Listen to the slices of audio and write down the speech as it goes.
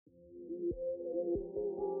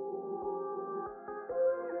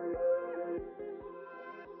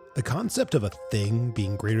The concept of a thing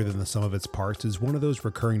being greater than the sum of its parts is one of those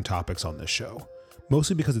recurring topics on this show,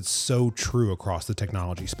 mostly because it's so true across the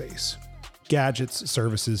technology space. Gadgets,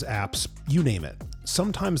 services, apps, you name it.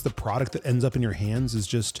 Sometimes the product that ends up in your hands is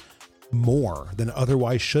just more than it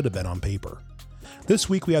otherwise should have been on paper. This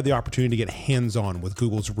week we had the opportunity to get hands-on with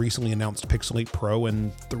Google's recently announced Pixel 8 Pro,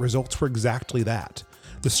 and the results were exactly that.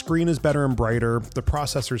 The screen is better and brighter, the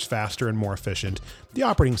processor's faster and more efficient, the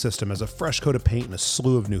operating system has a fresh coat of paint and a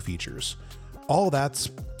slew of new features. All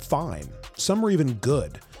that's fine. Some are even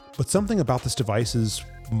good, but something about this device is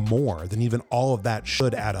more than even all of that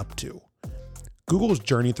should add up to. Google's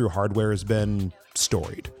journey through hardware has been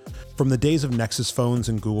storied. From the days of Nexus phones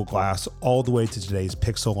and Google Glass all the way to today's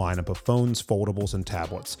Pixel lineup of phones, foldables, and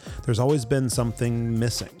tablets, there's always been something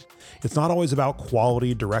missing. It's not always about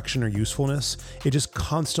quality, direction, or usefulness. It just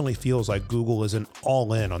constantly feels like Google isn't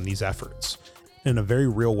all in on these efforts. In a very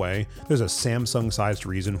real way, there's a Samsung-sized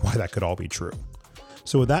reason why that could all be true.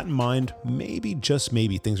 So with that in mind, maybe, just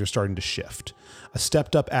maybe, things are starting to shift. A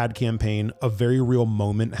stepped-up ad campaign, a very real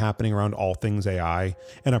moment happening around all things AI,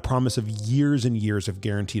 and a promise of years and years of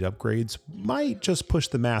guaranteed upgrades might just push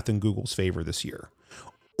the math in Google's favor this year.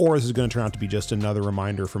 Or is it going to turn out to be just another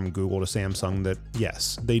reminder from Google to Samsung that,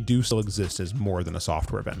 yes, they do still exist as more than a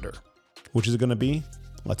software vendor? Which is it going to be?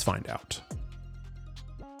 Let's find out.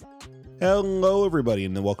 Hello, everybody,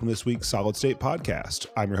 and welcome to this week's Solid State Podcast.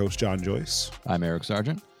 I'm your host, John Joyce. I'm Eric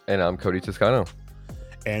Sargent. And I'm Cody Toscano.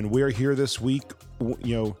 And we're here this week,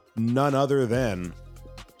 none other than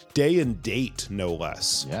day and date, no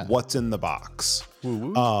less. Yeah. What's in the box?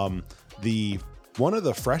 One of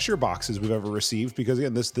the fresher boxes we've ever received, because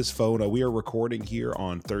again, this phone, we are recording here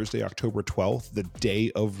on Thursday, October 12th, the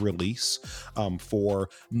day of release, for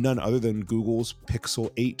none other than Google's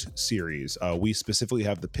Pixel 8 series. We specifically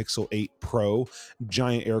have the Pixel 8 Pro,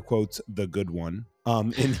 giant air quotes, the good one,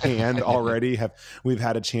 in hand already. We've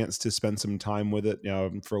had a chance to spend some time with it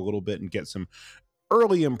for a little bit and get some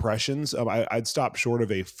early impressions. I'd stop short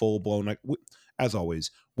of a full-blown, as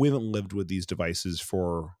always, we haven't lived with these devices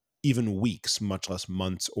for even weeks, much less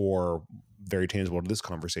months, or very tangible to this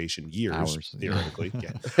conversation, years, hours, theoretically.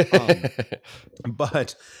 Yeah.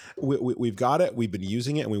 But we've got it. We've been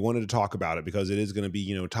using it, and we wanted to talk about it because it is going to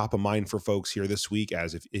be, top of mind for folks here this week.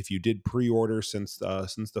 As if you did pre-order since the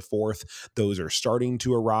 4th, those are starting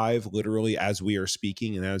to arrive literally as we are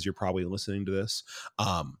speaking, and as you're probably listening to this.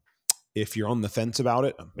 If you're on the fence about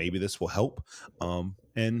it, maybe this will help.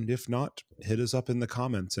 And if not, hit us up in the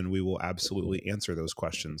comments and we will absolutely answer those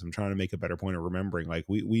questions. I'm trying to make a better point of remembering, like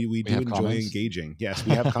we do enjoy comments. Engaging. Yes,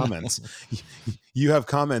 we have comments. You have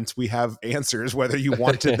comments. We have answers, whether you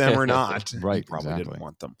wanted them or not. Right. You probably exactly. didn't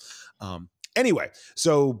want them. Anyway,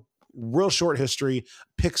 so real short history.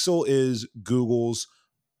 Pixel is Google's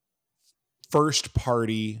first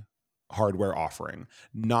party hardware offering,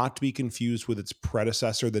 not to be confused with its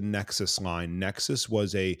predecessor, the Nexus line. Nexus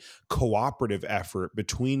was a cooperative effort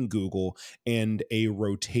between Google and a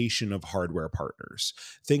rotation of hardware partners.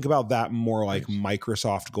 Think about that more like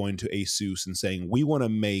Microsoft going to Asus and saying, we want to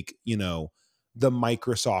make, the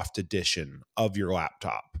Microsoft edition of your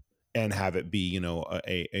laptop and have it be,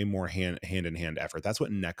 a more hand-in-hand effort. That's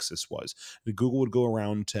what Nexus was. Google would go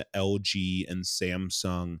around to LG and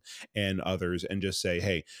Samsung and others and just say,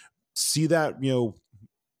 hey, see that,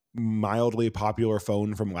 mildly popular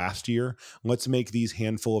phone from last year? Let's make these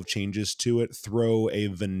handful of changes to it, throw a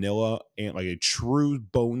vanilla and like a true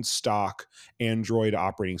bone stock Android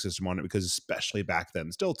operating system on it, because especially back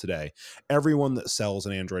then, still today, everyone that sells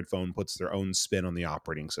an Android phone puts their own spin on the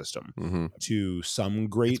operating system, to some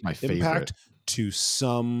great impact, to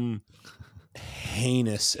some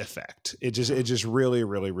heinous effect. It just really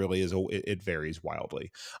is it varies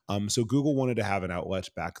wildly. So Google wanted to have an outlet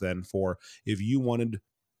back then for, if you wanted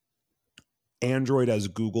Android as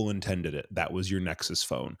Google intended it, that was your Nexus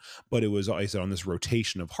phone. But it was, I said, on this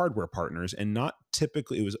rotation of hardware partners, and not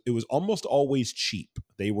typically, it was almost always cheap.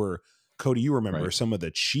 They were, Cody, you remember some of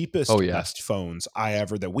the cheapest, best phones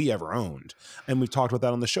that we ever owned. And we've talked about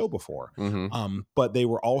that on the show before. But they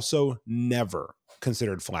were also never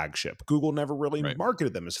considered flagship. Google never really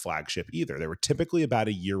marketed them as flagship either. They were typically about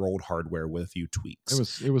a year-old hardware with a few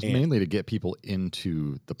tweaks. It was mainly to get people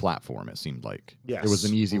into the platform, it seemed like. Yes. It was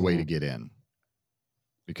an easy way to get in,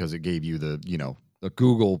 because it gave you the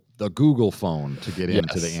Google phone to get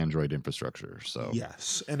into the Android infrastructure. So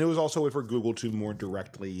yes, and it was also a way for Google to more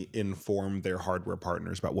directly inform their hardware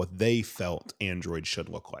partners about what they felt Android should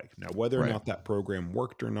look like. Now, whether or not that program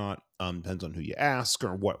worked or not depends on who you ask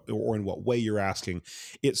or in what way you're asking.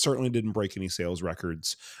 It certainly didn't break any sales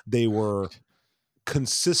records. They were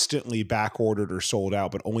consistently back ordered or sold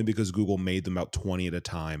out, but only because Google made them about 20 at a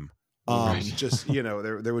time. Just,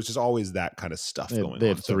 there was just always that kind of stuff going on. They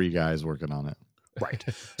had 3 guys working on it. Right.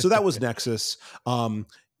 So that was Nexus.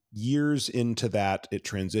 Years into that, it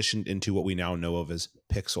transitioned into what we now know of as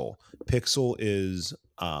Pixel. Pixel is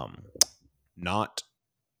not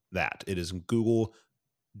that. It is Google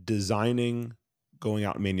designing, going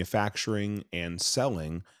out and manufacturing and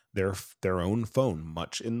selling their own phone,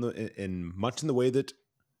 much in the way that,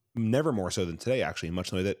 never more so than today, actually,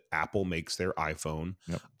 much in the way that Apple makes their iPhone.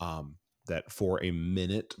 Yep. That for a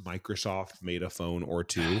minute Microsoft made a phone or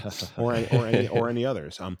two, or any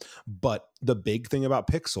others. But the big thing about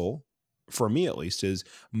Pixel, for me at least, is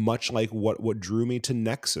much like what drew me to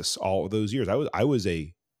Nexus all of those years. I was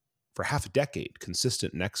for half a decade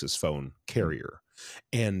consistent Nexus phone carrier,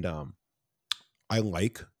 and I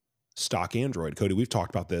like stock Android. Cody, we've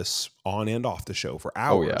talked about this on and off the show for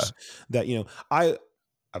hours. That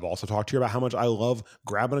I've also talked to you about how much I love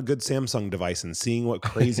grabbing a good Samsung device and seeing what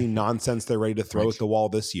crazy nonsense they're ready to throw at the wall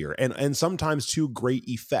this year. And sometimes to great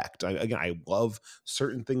effect. I love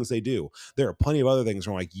certain things they do. There are plenty of other things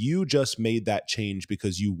where I'm like, you just made that change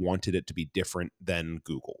because you wanted it to be different than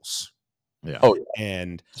Google's. Yeah.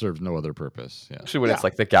 And serves no other purpose. Yeah. Especially when it's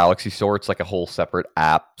like the Galaxy Store, it's like a whole separate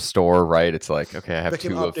app store, right? It's like, okay, I have a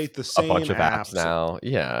bunch of apps now.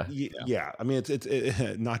 Yeah. I mean, it's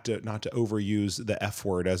not to overuse the F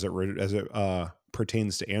word as it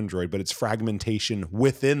pertains to Android, but it's fragmentation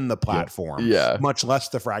within the platform. Yeah. Much less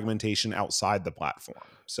the fragmentation outside the platform.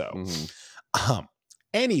 So,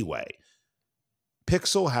 anyway,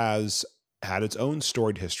 Pixel has had its own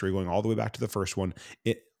storied history going all the way back to the first one.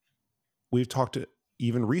 We've talked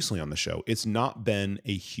even recently on the show. It's not been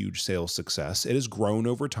a huge sales success. It has grown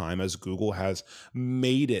over time as Google has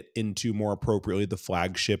made it into more appropriately the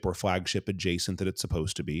flagship or flagship adjacent that it's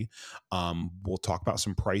supposed to be. We'll talk about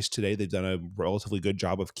some price today. They've done a relatively good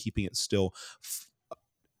job of keeping it still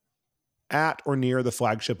at or near the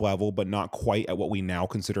flagship level, but not quite at what we now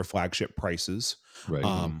consider flagship prices.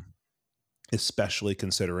 Right. Especially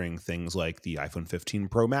considering things like the iPhone 15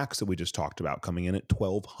 Pro Max that we just talked about coming in at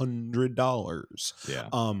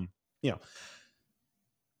 $1,200. Yeah.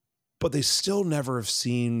 But they still never have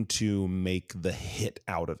seemed to make the hit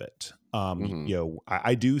out of it.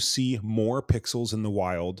 I do see more Pixels in the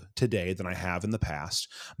wild today than I have in the past,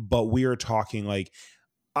 but we are talking like,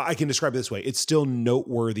 I can describe it this way. It's still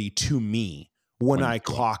noteworthy to me when I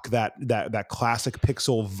clock that classic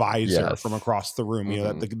Pixel visor from across the room,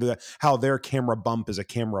 how their camera bump is a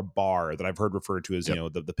camera bar that I've heard referred to as,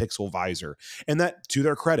 the Pixel visor. And that, to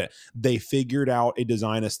their credit, they figured out a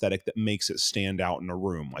design aesthetic that makes it stand out in a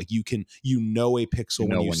room. Like a Pixel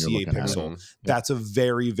when you see a Pixel. That's a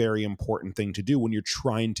very, very important thing to do when you're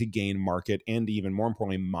trying to gain market and even more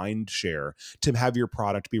importantly, mind share, to have your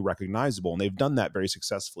product be recognizable. And they've done that very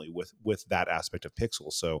successfully with that aspect of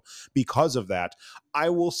Pixel. So because of that, I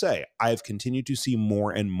will say I've continued to see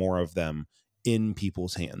more and more of them in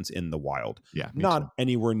people's hands in the wild. Yeah, not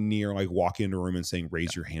anywhere near like walking into a room and saying,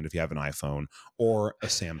 raise your hand if you have an iPhone or a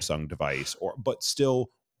Samsung device, but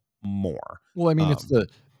still more. Well, I mean,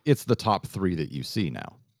 it's the top 3 that you see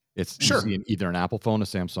now. It's you see either an Apple phone, a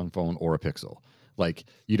Samsung phone, or a Pixel. Like,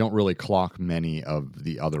 you don't really clock many of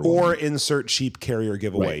the other ones. Or insert cheap carrier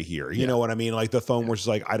giveaway here. You know what I mean? Like the phone where it's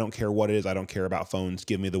like, I don't care what it is. I don't care about phones.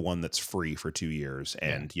 Give me the one that's free for 2 years.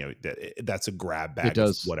 And, that's a grab bag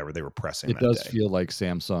of whatever they were pressing It does feel like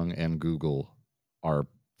Samsung and Google are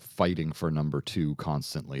fighting for number 2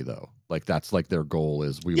 constantly, though. Like, that's like their goal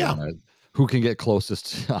is want to... Who can get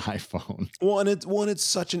closest to iPhone? Well, and it's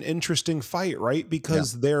such an interesting fight, right?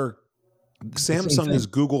 Because Samsung is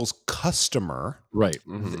Google's customer. Right.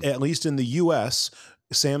 At least in the US,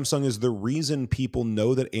 Samsung is the reason people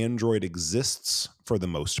know that Android exists for the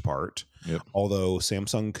most part. Yep. Although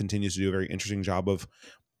Samsung continues to do a very interesting job of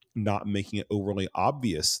not making it overly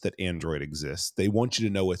obvious that Android exists. They want you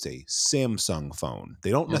to know it's a Samsung phone. They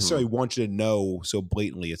don't necessarily want you to know so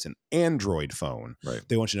blatantly it's an Android phone. Right.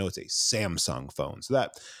 They want you to know it's a Samsung phone. So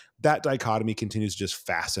that dichotomy continues to just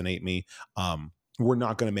fascinate me. We're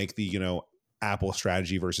not going to make the, Apple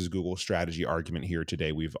strategy versus Google strategy argument here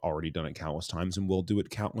today. We've already done it countless times and we'll do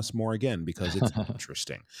it countless more again because it's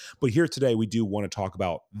interesting. But here today, we do want to talk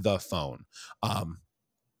about the phone. I'm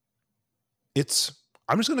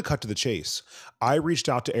just going to cut to the chase. I reached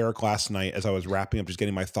out to Eric last night as I was wrapping up, just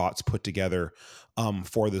getting my thoughts put together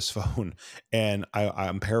for this phone. And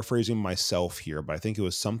I'm paraphrasing myself here, but I think it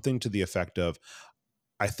was something to the effect of,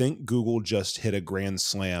 I think Google just hit a grand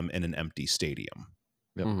slam in an empty stadium.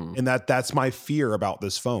 Yep. And that's my fear about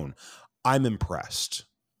this phone. I'm impressed.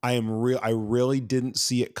 I really didn't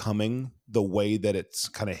see it coming the way that it's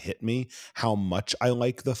kind of hit me, how much I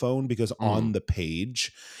like the phone, because on the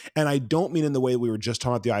page, and I don't mean in the way we were just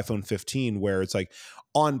talking about the iPhone 15, where it's like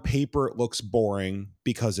on paper it looks boring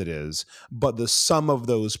because it is, but the sum of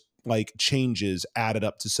those like changes added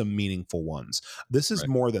up to some meaningful ones. This is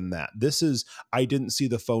more than that. This is, I didn't see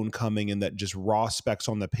the phone coming, and that just raw specs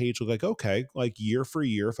on the page look like, okay, like year for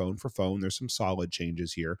year, phone for phone, there's some solid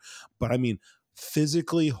changes here. But I mean,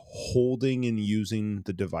 physically holding and using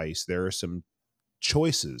the device, there are some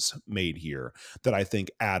choices made here that I think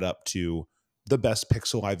add up to the best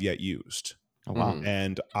Pixel I've yet used. Oh, wow.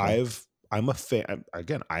 And I'm a fan.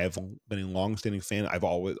 Again, I have been a long-standing fan. I've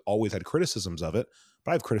always had criticisms of it,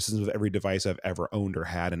 but I have criticisms of every device I've ever owned or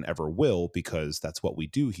had and ever will, because that's what we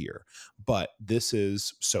do here. But this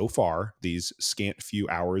is, so far, these scant few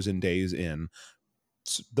hours and days in,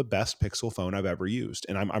 the best Pixel phone I've ever used,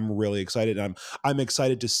 and I'm really excited. And I'm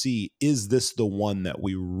excited to see, is this the one that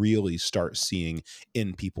we really start seeing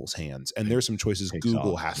in people's hands? And there's some choices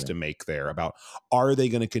Google has to make there about, are they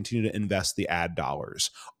going to continue to invest the ad dollars?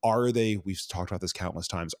 Are they? We've talked about this countless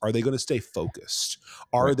times. Are they going to stay focused?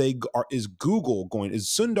 Is Google going? Is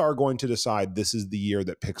Sundar going to decide this is the year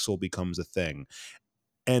that Pixel becomes a thing?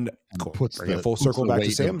 And puts the full circle back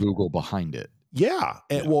to Sam, Google behind it. Yeah.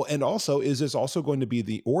 And well, and also, is this also going to be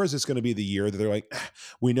is this going to be the year that they're like,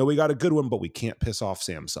 we know we got a good one, but we can't piss off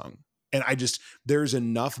Samsung? And there's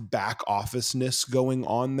enough back officeness going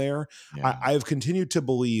on there. Yeah. I've continued to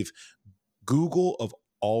believe Google, of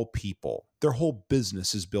all people, their whole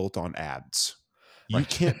business is built on ads. You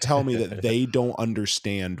can't tell me that they don't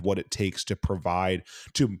understand what it takes to provide,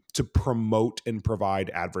 to promote and provide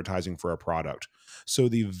advertising for a product. So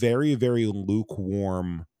the very, very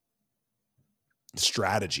lukewarm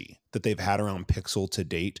strategy that they've had around Pixel to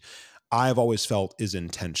date, I've always felt is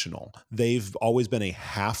intentional. They've always been a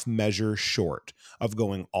half measure short of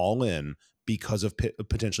going all in because of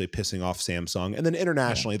potentially pissing off Samsung. And then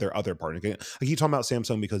internationally, there are other partners. I keep talking about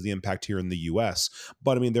Samsung because of the impact here in the US,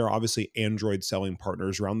 but I mean, there are obviously Android selling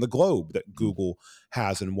partners around the globe that Google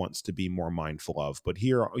has and wants to be more mindful of. But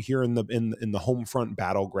here in the home front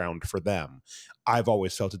battleground for them, I've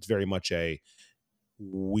always felt it's very much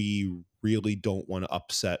we really don't want to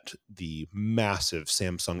upset the massive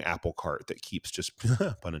Samsung apple cart that keeps just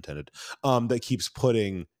pun intended, that keeps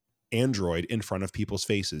putting Android in front of people's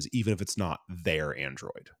faces, even if it's not their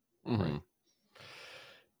Android. Right?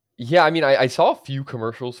 Yeah, I mean, I saw a few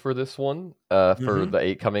commercials for this one, for the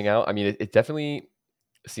 8 coming out. I mean, it definitely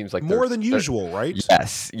seems like more than usual, right?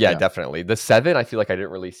 Yes, yeah, definitely. The 7, I feel like I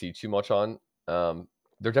didn't really see too much on.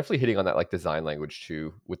 They're definitely hitting on that like design language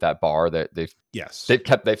too, with that bar that they've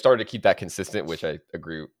started to keep that consistent, which I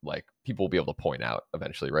agree, like people will be able to point out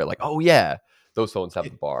eventually, right? Like, oh yeah, those phones have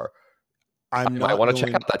the bar. I might want to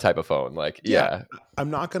check out that type of phone. Like,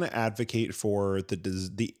 I'm not going to advocate for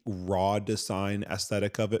the raw design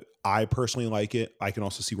aesthetic of it. I personally like it. I can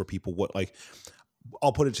also see where people would like.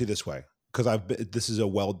 I'll put it to you this way, because this is a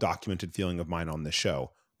well documented feeling of mine on this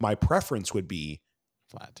show. My preference would be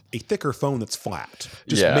flat, a thicker phone that's flat.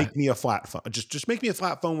 Just make me a flat phone. Just make me a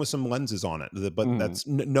flat phone with some lenses on it. But that's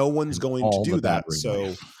no one's going to do that.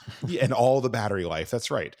 So and all the battery life.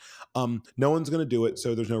 That's right. No one's going to do it.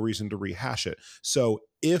 So there's no reason to rehash it. So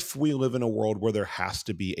if we live in a world where there has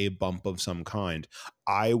to be a bump of some kind,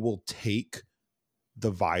 I will take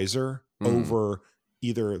the visor over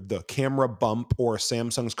either the camera bump or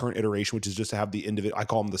Samsung's current iteration, which is just to have the individual, I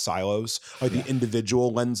call them the silos, like the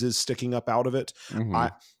individual lenses sticking up out of it.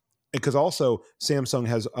 Because also Samsung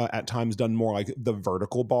has at times done more like the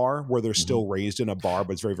vertical bar where they're still raised in a bar,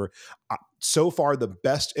 but it's very, very, so far the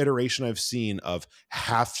best iteration I've seen of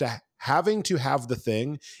having to have the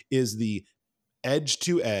thing is the edge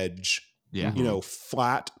to edge,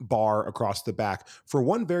 flat bar across the back for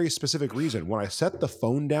one very specific reason. When I set the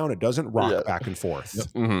phone down, it doesn't rock back and forth.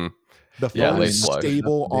 The phone is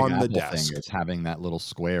stable on the desk. It's having that little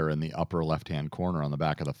square in the upper left-hand corner on the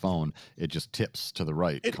back of the phone. It just tips to the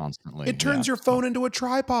right constantly. It turns your phone into a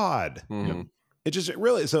tripod. It just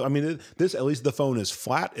really, so I mean, this, at least the phone is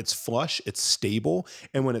flat, it's flush, it's stable,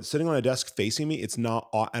 and when it's sitting on a desk facing me, it's not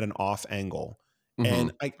at an off angle.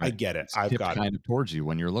 And I get it. I've got kind of towards you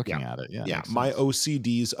when you're looking at it. Yeah. My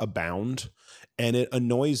OCDs abound, and it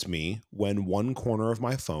annoys me when one corner of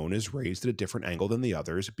my phone is raised at a different angle than the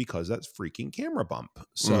others because that's freaking camera bump.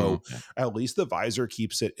 So at least the visor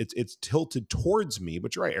keeps it's tilted towards me.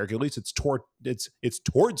 But you're right, Eric. At least it's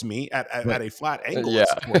towards me at a flat angle.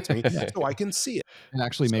 It's towards me, so I can see it. It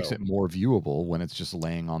actually makes it more viewable when it's just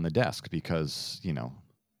laying on the desk because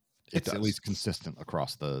it's at least consistent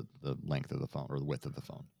across the length of the phone or the width of the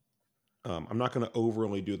phone. I'm not going to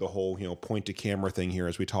overly do the whole, point to camera thing here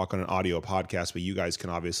as we talk on an audio podcast, but you guys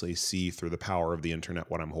can obviously see through the power of the internet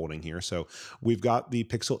what I'm holding here. So we've got the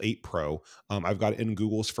Pixel 8 Pro. I've got it in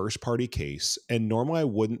Google's first party case. And normally I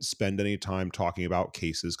wouldn't spend any time talking about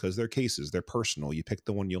cases because they're cases. They're personal. You pick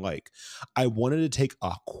the one you like. I wanted to take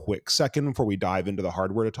a quick second before we dive into the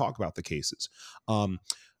hardware to talk about the cases.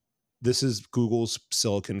 This is Google's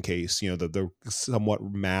silicon case, the somewhat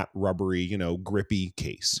matte, rubbery, grippy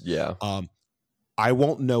case. Yeah. I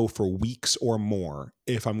won't know for weeks or more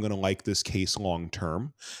if I'm going to like this case long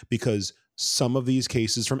term, because some of these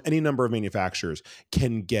cases from any number of manufacturers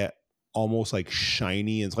can get almost like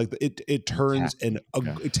shiny, and it's like it turns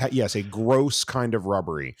a gross kind of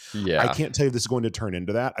rubbery. Yeah. I can't tell you if this is going to turn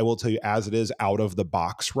into that. I will tell you, as it is out of the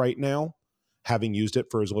box right now, having used it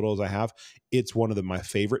for as little as I have, it's one of my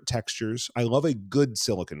favorite textures. I love a good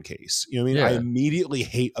silicon case. You know what I mean? Yeah. I immediately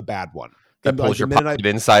hate a bad one. That pulls your pocket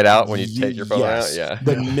inside out when you take your phone out. Yeah.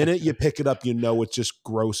 The minute you pick it up, it's just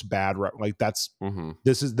gross, bad. Like that's,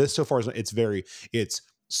 this so far, it's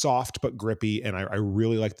soft but grippy. And I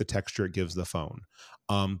really like the texture it gives the phone.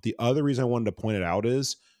 The other reason I wanted to point it out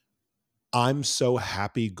is I'm so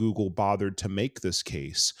happy Google bothered to make this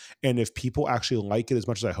case. And if people actually like it as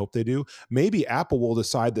much as I hope they do, maybe Apple will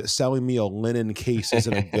decide that selling me a linen case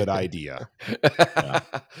isn't a good idea. Yeah.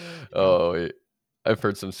 Oh, I've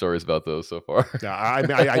heard some stories about those so far. Yeah,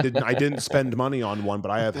 I didn't spend money on one, but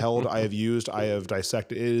I have held, I have used, I have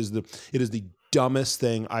dissected. It is the dumbest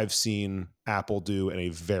thing I've seen Apple do in a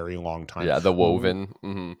very long time. Yeah, the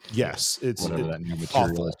woven. Yes, it's whatever that new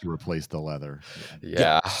material is to replace the leather.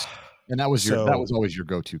 Yeah. Yes. And that was always your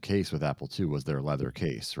go-to case with Apple too, was their leather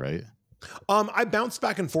case, right? I bounced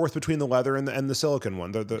back and forth between the leather and the silicon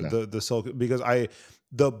one. The silicon, because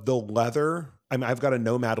the leather. I mean, I've got a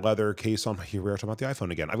Nomad leather case on. Here we are talking about the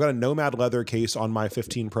iPhone again. I've got a Nomad leather case on my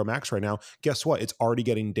 15 Pro Max right now. Guess what? It's already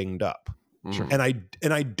getting dinged up. Sure. And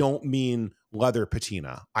I don't mean leather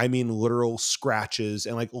patina. I mean literal scratches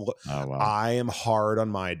and wow. I am hard on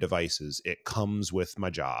my devices. It comes with my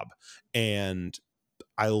job, and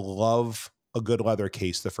I love a good leather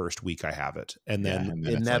case the first week I have it, and then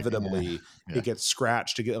inevitably it gets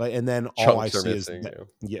scratched to get, and then all I see is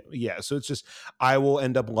so it's just, I will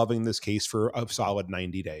end up loving this case for a solid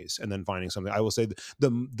 90 days and then finding something. I will say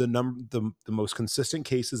the most consistent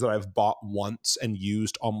cases that I've bought once and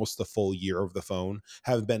used almost the full year of the phone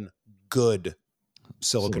have been good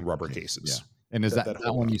silicon rubber cases. And is that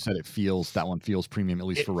one you said that one feels premium, at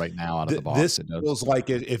least for right now out of the box? This feels like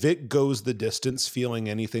if it goes the distance feeling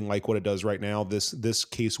anything like what it does right now, this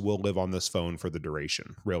case will live on this phone for the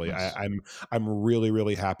duration. Really. Nice. I'm really,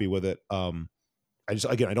 really happy with it. I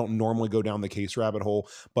don't normally go down the case rabbit hole,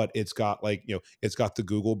 but it's got it's got the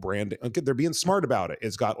Google branding. Okay, they're being smart about it.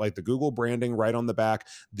 It's got the Google branding right on the back.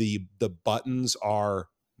 The buttons are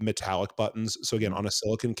metallic buttons. So again, on a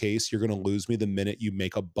silicon case, you're going to lose me the minute you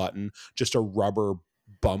make a button just a rubber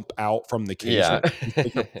bump out from the case. Yeah.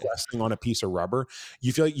 Like you're pressing on a piece of rubber.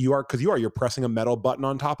 You feel like you're pressing a metal button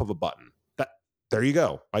on top of a button. There you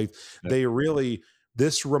go.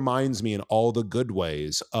 This reminds me in all the good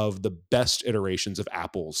ways of the best iterations of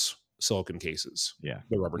Apple's silicon cases. Yeah.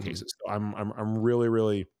 The rubber cases. So I'm really,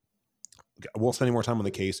 really, I won't spend any more time on the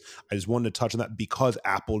case. I just wanted to touch on that because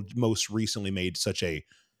Apple most recently made such a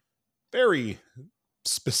very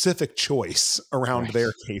specific choice around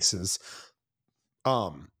their cases.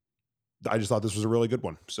 I just thought this was a really good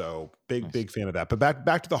one. So big fan of that. But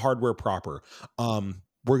back to the hardware proper. We're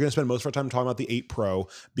going to spend most of our time talking about the 8 Pro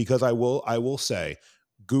because I will say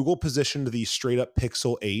Google positioned the straight up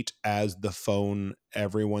Pixel 8 as the phone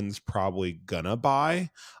everyone's probably gonna buy.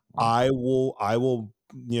 I will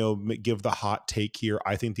give the hot take here.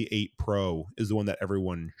 I think the 8 Pro is the one that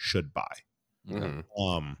everyone should buy.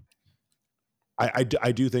 Mm-hmm. I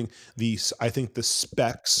do think I think the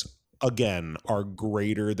specs again are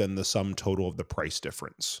greater than the sum total of the price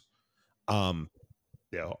difference.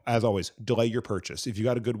 As always, delay your purchase. If you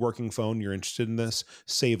got a good working phone, you're interested in this,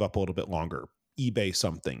 save up a little bit longer. eBay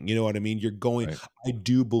something. You know what I mean? I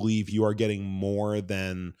do believe you are getting more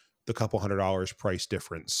than the couple $100 price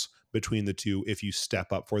difference between the two if you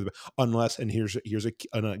step up for them, unless, and here's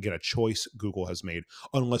a choice Google has made,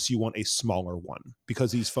 unless you want a smaller one,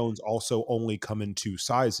 because these phones also only come in two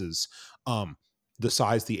sizes. The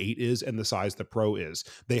size the 8 is and the size the Pro is.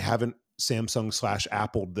 They haven't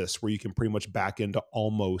Samsung/Apple this, where you can pretty much back into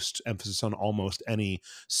emphasis on almost any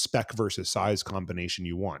spec versus size combination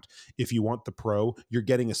you want. If you want the Pro, you're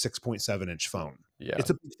getting a 6.7 inch phone. Yeah,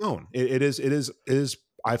 it's a big phone. It is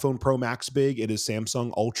iPhone Pro Max big. It is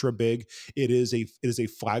Samsung Ultra big. It is a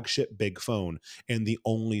flagship big phone, and the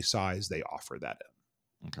only size they offer that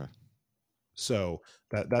in. Okay. So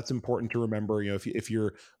that's important to remember. If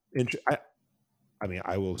you're I mean,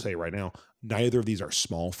 I will say right now, neither of these are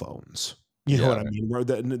small phones. You know what I mean?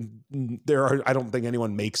 I don't think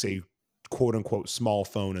anyone makes a quote unquote small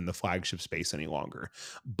phone in the flagship space any longer.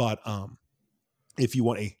 But if you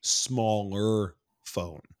want a smaller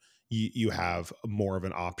phone, you have more of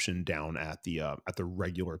an option down at the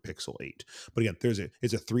regular Pixel 8. But again,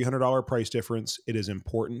 it's a $300 price difference. It is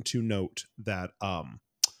important to note that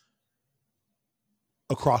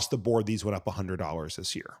across the board, these went up $100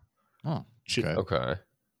 this year. Oh, okay.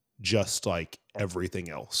 Just like everything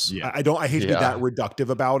else. Yeah. I hate to be that reductive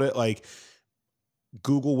about it. Like,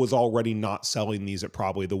 Google was already not selling these at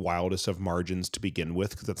probably the wildest of margins to begin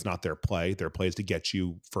with, because that's not their play. Their play is to get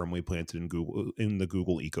you firmly planted in the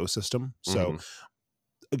Google ecosystem. So,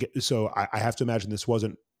 so I have to imagine this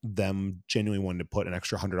wasn't them genuinely wanting to put an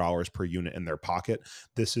extra $100 per unit in their pocket.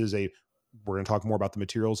 This is we're going to talk more about the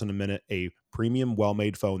materials in a minute, a premium,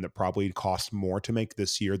 well-made phone that probably cost more to make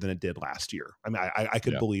this year than it did last year. I mean, I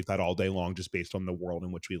could believe that all day long, just based on the world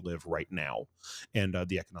in which we live right now and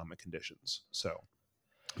the economic conditions. So,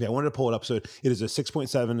 yeah, I wanted to pull it up. So it is a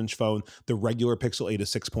 6.7-inch phone. The regular Pixel 8 is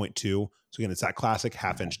 6.2. So again, it's that classic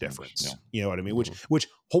half-inch difference. Yeah. You know what I mean? Which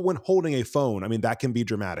when holding a phone, I mean, that can be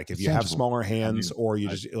dramatic. If you have smaller hands, or you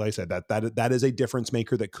just, like I said, that is a difference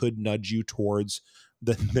maker that could nudge you towards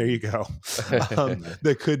there you go.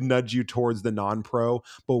 That could nudge you towards the non-pro.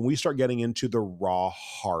 But when we start getting into the raw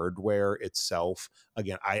hardware itself,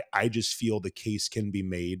 again, I just feel the case can be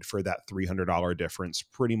made for that $300 difference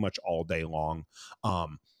pretty much all day long.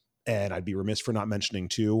 And I'd be remiss for not mentioning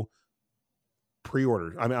too,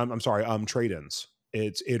 pre-order. I mean, I'm sorry, trade-ins.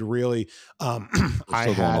 It really, I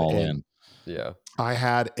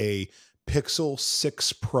had a Pixel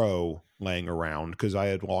 6 Pro laying around because I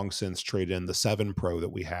had long since traded in the 7 Pro that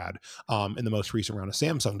we had in the most recent round of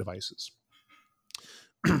Samsung devices.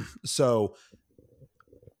 So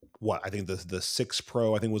I think the 6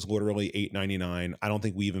 Pro, I think, was literally $899. I don't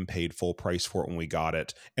think we even paid full price for it when we got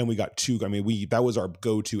it. And we got that was our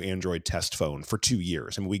go-to Android test phone for 2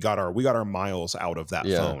 years. I mean, we got our miles out of that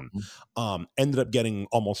phone. Ended up getting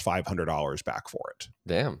almost $500 back for it.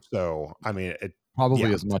 Damn. So, I mean, it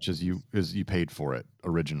probably as much as you paid for it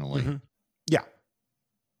originally. Mm-hmm. Yeah.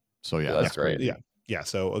 So that's great. Yeah.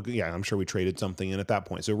 So I'm sure we traded something in at that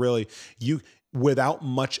point. So really, without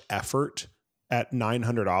much effort, at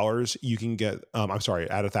 $900, you can get, at $1,000,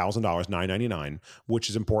 $999, which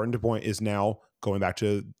is important to point, is now going back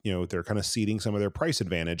to, they're kind of ceding some of their price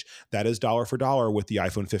advantage. That is dollar for dollar with the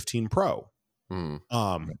iPhone 15 Pro.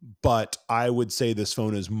 But I would say this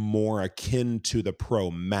phone is more akin to the Pro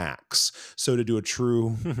Max. So to do a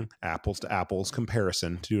true apples to apples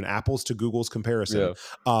comparison, to do an apples to Google's comparison,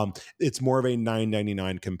 it's more of a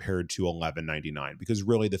 $999 compared to $1199, because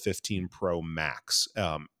really the 15 Pro Max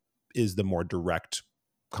is the more direct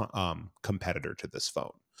competitor to this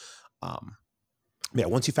phone.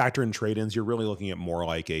 Once you factor in trade-ins, you're really looking at more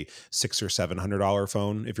like a $600 or $700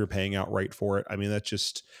 phone if you're paying outright for it. I mean, that's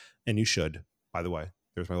just, and you should, by the way.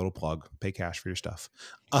 There's my little plug. Pay cash for your stuff.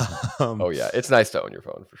 It's nice to own your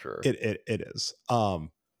phone for sure. It is.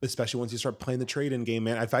 Especially once you start playing the trade-in game,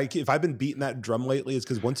 man. If I've been beating that drum lately, it's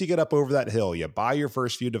because once you get up over that hill, you buy your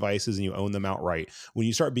first few devices and you own them outright. When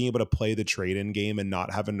you start being able to play the trade-in game and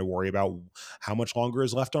not having to worry about how much longer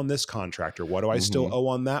is left on this contract, or what do I still owe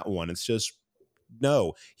on that one, it's just,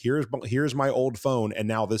 no, here's my old phone, and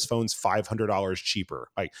now this phone's $500 cheaper.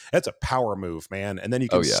 Like, that's a power move, man. And then you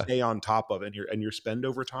can stay on top of it, and your spend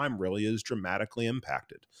over time really is dramatically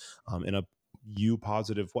impacted in a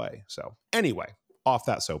positive way. So anyway, off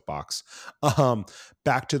that soapbox,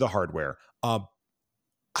 back to the hardware.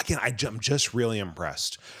 Again, I'm just really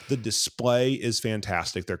impressed. The display is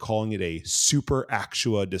fantastic. They're calling it a Super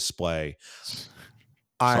Actua display.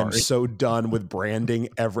 I'm so done with branding.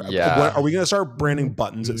 Are we going to start branding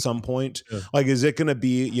buttons at some point? Like, is it going to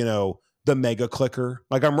be, the mega clicker?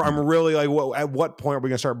 Like, I'm really like, at what point are we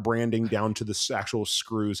going to start branding down to the actual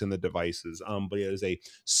screws in the devices? But it is a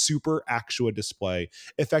Super Actua display,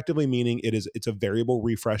 effectively meaning it's a variable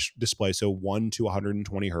refresh display. So 1 to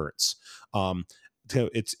 120 hertz.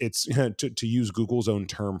 It's to use Google's own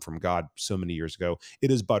term from God so many years ago,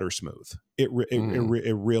 it is butter smooth. It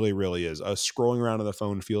really, really is. Scrolling around on the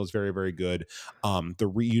phone feels very, very good.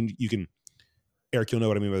 You can, Eric, you'll know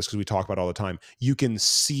what I mean by this because we talk about it all the time. You can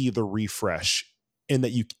see the refresh in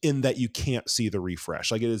that you can't see the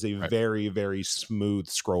refresh. Like, it is a very, very smooth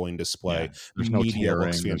scrolling display. There's Media no tearing,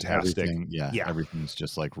 looks fantastic. Everything's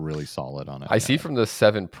just like really solid on it. I see from the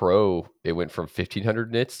 7 Pro, it went from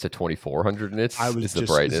 1500 nits to 2400 nits. Is the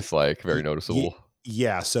brightness like very noticeable?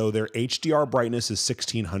 Yeah, so their HDR brightness is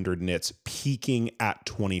 1600 nits, peaking at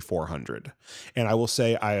 2400. And I will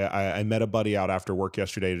say, I met a buddy out after work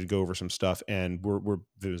yesterday to go over some stuff, and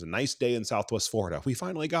it was a nice day in Southwest Florida. We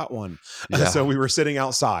finally got one. Yeah. So we were sitting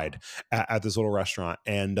outside at this little restaurant,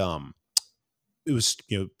 and it was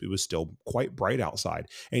still quite bright outside,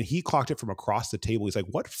 and he clocked it from across the table. He's like,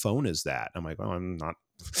 "What phone is that?" I'm like, "Oh, I'm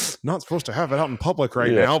not supposed to have it out in public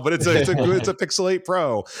right now, but it's a Pixel 8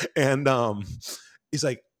 Pro." And he's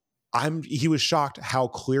like, he was shocked how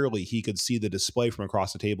clearly he could see the display from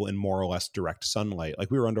across the table in more or less direct sunlight. Like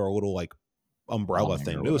we were under a little like umbrella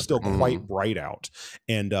thing, but it was still quite bright out.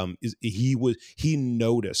 And he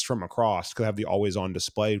noticed from across, because I have the always on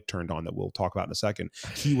display turned on that we'll talk about in a second.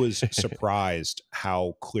 He was surprised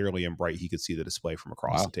how clearly and bright he could see the display from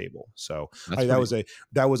across the table. So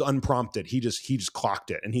that was unprompted. He just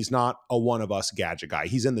clocked it. And he's not a one of us gadget guy.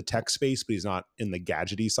 He's in the tech space, but he's not in the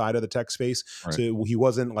gadgety side of the tech space. Right. So he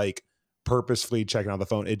wasn't like purposefully checking out the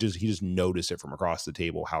phone. He just noticed it from across the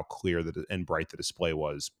table how clear and bright the display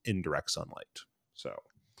was in direct sunlight. So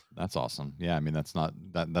that's awesome. Yeah, I mean that's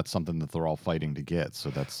something that they're all fighting to get.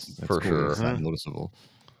 So that's for cool. Sure. It's not noticeable.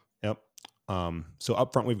 Yep. So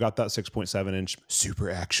up front we've got that 6.7 inch Super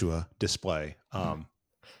Actua display.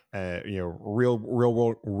 Real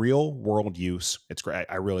world use. It's great.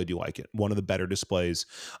 I really do like it. One of the better displays.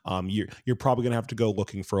 You're probably gonna have to go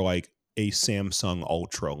looking for like a Samsung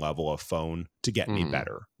Ultra level of phone to get any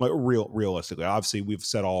better. Like realistically, obviously we've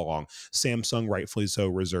said all along, Samsung rightfully so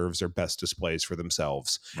reserves their best displays for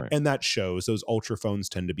themselves. Right. And that shows. Those Ultra phones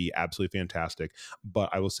tend to be absolutely fantastic, but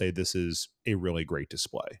I will say this is a really great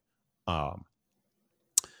display.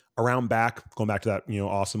 Around back, going back to that,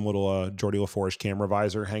 awesome little Geordie LaForge camera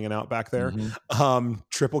visor hanging out back there.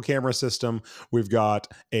 Triple camera system. We've got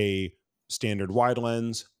a standard wide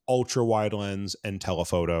lens, ultra wide lens, and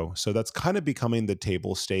telephoto. So that's kind of becoming the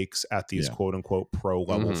table stakes at these quote unquote pro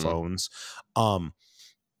level phones. I'm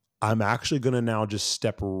actually going to now just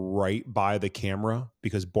step right by the camera,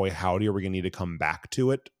 because boy, howdy, are we going to need to come back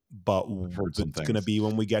to it. But it's going to be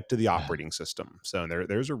when we get to the operating system. So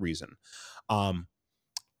there's a reason.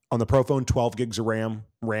 On the Pro phone, 12 gigs of RAM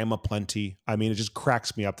aplenty. I mean, it just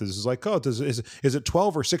cracks me up. This is like, is it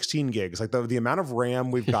 12 or 16 gigs? Like the amount of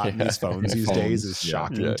RAM we've got in these phones these days is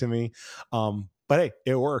shocking to me. But hey,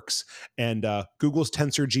 it works. And Google's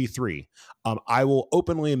Tensor G3. I will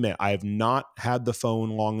openly admit, I have not had the phone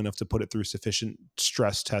long enough to put it through sufficient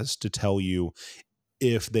stress tests to tell you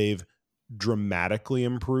if they've dramatically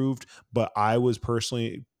improved, but I was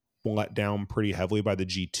personally let down pretty heavily by the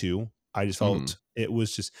G2. I just felt it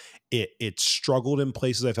was just, it struggled in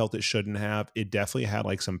places I felt it shouldn't have. It definitely had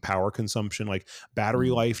like some power consumption, like battery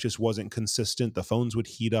life just wasn't consistent. The phones would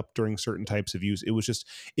heat up during certain types of use.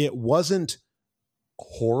 It wasn't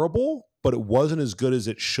horrible, but it wasn't as good as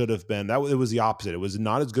it should have been. It was the opposite. It was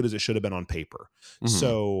not as good as it should have been on paper.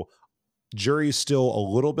 So jury's still a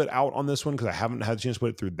little bit out on this one, because I haven't had a chance to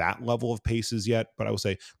put it through that level of paces yet. But I will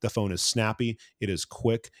say the phone is snappy. It is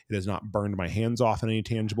quick. It has not burned my hands off in any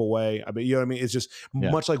tangible way. I mean, you know what I mean? It's just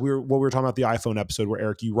much like what we were talking about the iPhone episode, where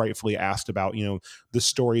Eric, you rightfully asked about, the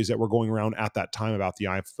stories that were going around at that time about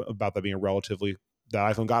about that being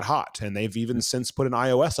that iPhone got hot, and they've even since put an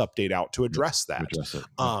iOS update out to address that.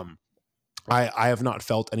 I have not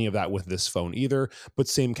felt any of that with this phone either, but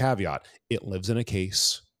same caveat, it lives in a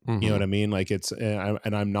case. You know what I mean? Like and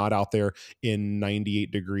I'm not out there in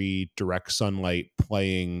 98-degree direct sunlight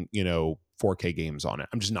playing, 4K games on it.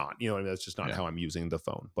 I'm just not, that's just not how I'm using the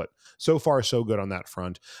phone. But so far, so good on that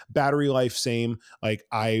front. Battery life, same. Like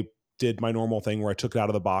I did my normal thing where I took it out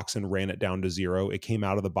of the box and ran it down to 0. It came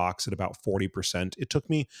out of the box at about 40%. It took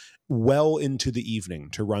me well into the evening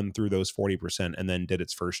to run through those 40% and then did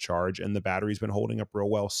its first charge. And the battery's been holding up real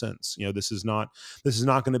well since. This is not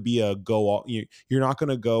going to be a go. You're not going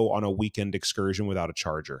to go on a weekend excursion without a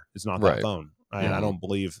charger. It's not that phone. I don't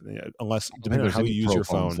believe, unless depending on how you use your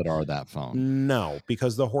phone, that are that phone. No,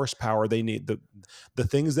 because the horsepower they need, the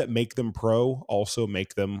things that make them pro also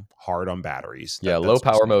make them hard on batteries. Low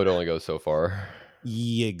power mode only goes so far.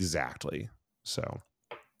 Yeah, exactly. So,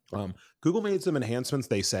 Google made some enhancements,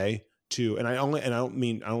 they say, to, and I don't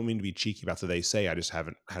mean to be cheeky about the they say. I just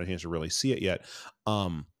haven't had a chance to really see it yet.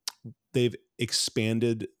 They've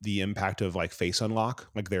expanded the impact of like face unlock,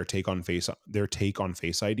 like their take on face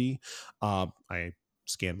ID. I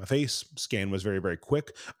scanned my face. Scan was very, very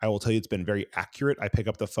quick. I will tell you, it's been very accurate. I pick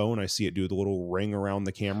up the phone, I see it do the little ring around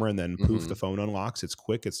the camera, and then poof, the phone unlocks. It's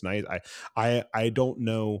quick. It's nice. I don't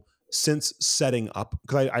know since setting up,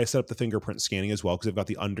 because I set up the fingerprint scanning as well, because I've got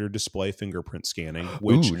the under display fingerprint scanning,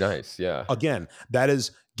 which, ooh, nice, yeah. Again, that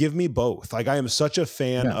is, give me both. Like, I am such a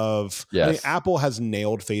fan of. Yes. I mean, Apple has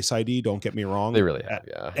nailed Face ID. Don't get me wrong. They really have,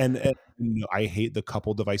 yeah. And I hate the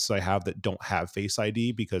couple devices I have that don't have Face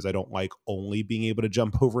ID, because I don't like only being able to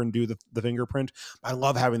jump over and do the fingerprint. I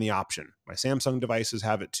love having the option. My Samsung devices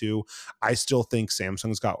have it too. I still think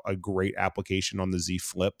Samsung's got a great application on the Z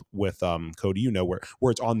Flip with Cody,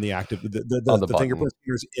 where it's on the active, the fingerprint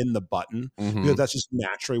is in the button, because that's just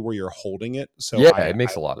naturally where you're holding it. So yeah, it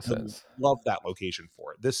makes a lot of sense. Love that location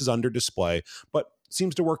for it. This is under display, but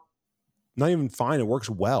seems to work not even fine. It works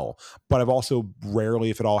well, but I've also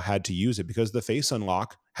rarely, if at all, had to use it, because the face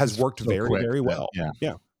unlock has worked very, very well.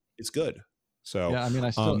 Yeah, it's good. So yeah, I mean,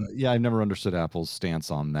 I've never understood Apple's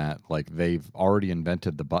stance on that. Like, they've already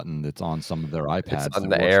invented the button that's on some of their iPads, it's on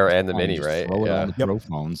the Air and the Mini, right? Throw it on the Pro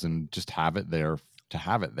phones and just have it there to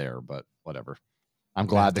have it there. But whatever. I'm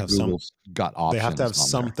glad that Google's got options. They have to have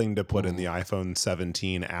something to put in the iPhone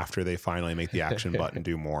 17 after they finally make the action button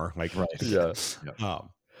do more. Like, right? Yeah.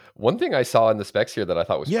 One thing I saw in the specs here that I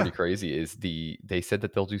thought was pretty crazy is they said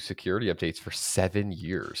that they'll do security updates for 7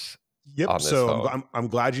 years. Yep. So I'm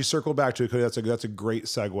glad you circled back to it, because that's a great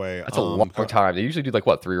segue. That's a long time. They usually do like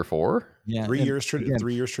what, 3 or 4? Yeah, 3 years.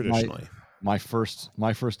 3 years traditionally. My first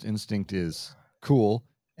instinct is cool,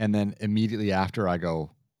 and then immediately after I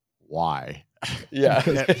go, why? Yeah.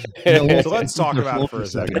 So let's talk about it for a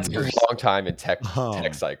second. It's a long time in tech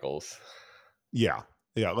cycles. Yeah.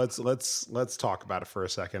 Let's talk about it for a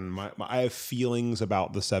second. I have feelings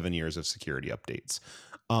about the 7 years of security updates.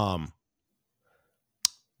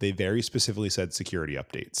 They very specifically said security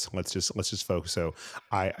updates. Let's just focus. So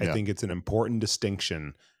I think it's an important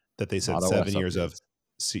distinction that they said 7 years of.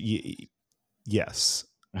 Yes.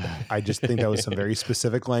 I just think that was some very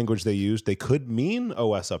specific language they used. They could mean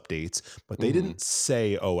OS updates, but they didn't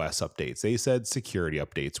say OS updates. They said security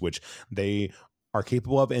updates, which they are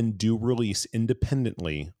capable of and do release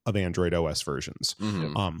independently of Android OS versions.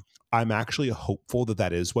 I'm actually hopeful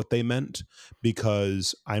that is what they meant,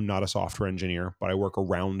 because I'm not a software engineer, but I work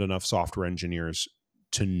around enough software engineers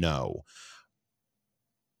to know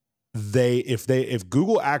if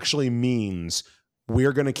Google actually means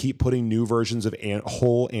we're going to keep putting new versions of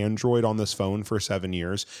whole Android on this phone for 7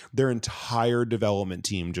 years, their entire development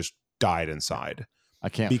team just died inside. I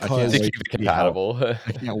can't wait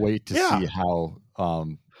to see how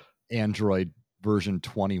Android version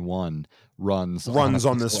 21 runs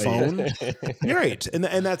on this phone. You're right.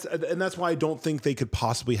 And that's why I don't think they could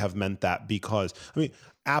possibly have meant that, because I mean,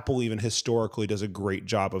 Apple even historically does a great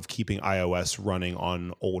job of keeping iOS running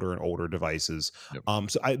on older and older devices.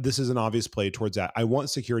 Yep. So this is an obvious play towards that. I want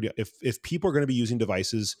security. If people are going to be using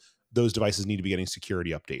devices, those devices need to be getting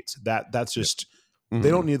security updates. That's just, they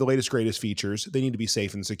don't need the latest, greatest features. They need to be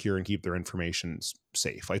safe and secure and keep their information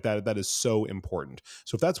safe. Like that is so important.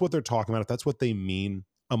 So if that's what they're talking about, if that's what they mean,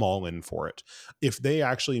 I'm all in for it. If they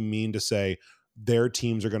actually mean to say their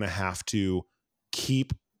teams are going to have to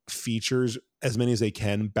keep features, as many as they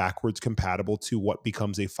can, backwards compatible to what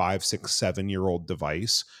becomes a 5, 6, 7-year-old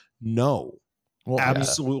device, no. Well,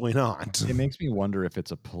 absolutely not. It makes me wonder if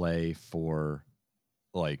it's a play for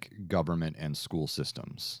like government and school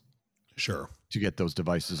systems. Sure. To get those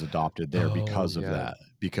devices adopted there because of that.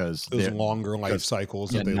 Because those longer life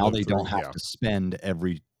cycles that they now they don't have to spend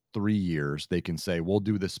every 3 years. They can say, we'll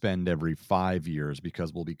do the spend every 5 years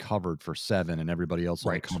because we'll be covered for 7 and everybody else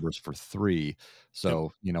only covers for 3.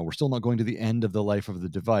 So, we're still not going to the end of the life of the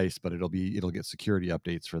device, but it'll get security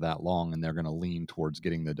updates for that long, and they're going to lean towards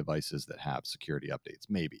getting the devices that have security updates.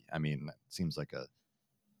 Maybe. I mean, it seems like a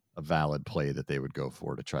valid play that they would go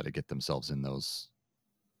for to try to get themselves in those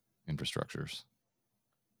infrastructures.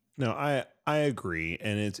 No, I agree,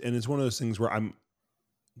 and it's one of those things where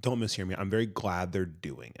don't mishear me, I'm very glad they're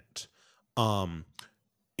doing it.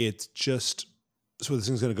 It's just, so this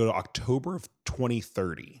thing's going to go to October of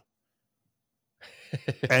 2030.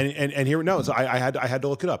 and here, no, so I had to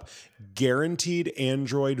look it up. Guaranteed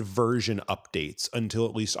Android version updates until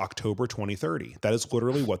at least October 2030. That is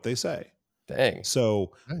literally what they say. Dang.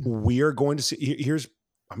 So we are going to see,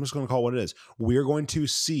 I'm just going to call it what it is. We're going to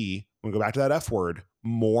see, when we go back to that F word,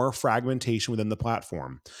 more fragmentation within the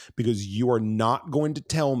platform, because you are not going to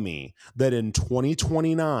tell me that in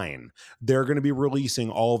 2029, they're going to be releasing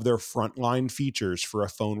all of their frontline features for a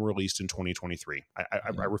phone released in 2023.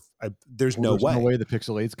 There's no way. No way the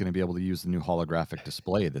Pixel 8 is going to be able to use the new holographic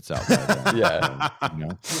display that's out there. Yeah.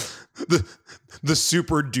 The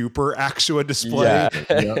super duper Actua display. Yeah.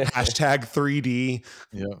 Hashtag 3D.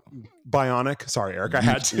 Yeah. Bionic. Sorry, Eric, I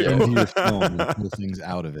had to. Your phone and pull things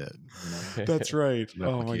out of it. That's right.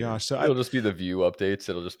 Oh my gosh. So it'll just be the view updates.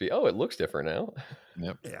 It'll just be, it looks different now.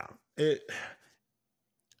 Yep. Yeah.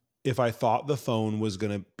 If I thought the phone was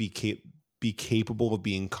going to be capable of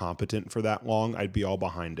being competent for that long, I'd be all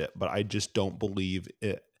behind it. But I just don't believe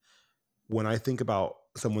it. When I think about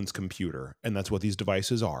someone's computer, and that's what these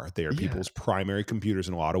devices are, they are people's primary computers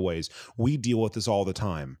in a lot of ways. We deal with this all the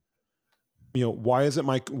time. Why is it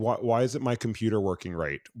my computer working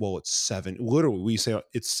right? Well, it's 7. Literally, we say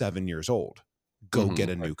it's 7 years old. Go get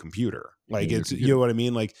a new computer. Like you know what I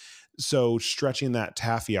mean? Like, so stretching that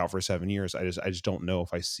taffy out for 7 years, I just don't know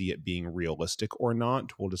if I see it being realistic or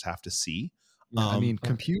not. We'll just have to see. Yeah, I mean,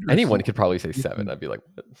 computers. Anyone could probably say 7. I'd be like,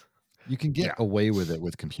 what? You can get away with it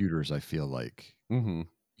with computers, I feel like.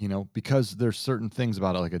 Because there's certain things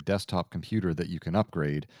about it, like a desktop computer that you can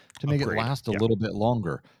upgrade to make it last a little bit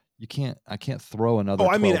longer. I can't throw another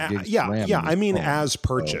 12 gigs of RAM. I mean, as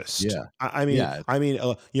purchased. So, I'm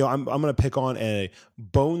going to pick on a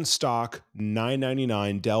bone stock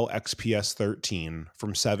 $999 Dell XPS 13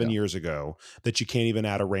 from 7 years ago that you can't even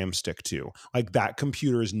add a RAM stick to. Like, that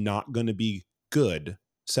computer is not going to be good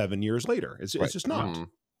 7 years later. It's just not.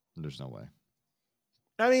 There's no way.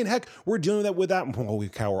 I mean, heck, we're dealing with that. Holy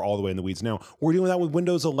cow, we're all the way in the weeds now. We're doing that with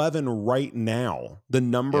Windows 11 right now. The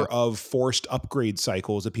number of forced upgrade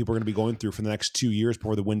cycles that people are going to be going through for the next 2 years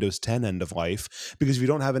before the Windows 10 end of life. Because if you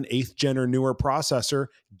don't have an 8th gen or newer processor,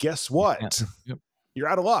 guess what? You're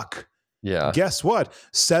out of luck. Yeah. Guess what?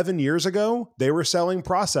 7 years ago, they were selling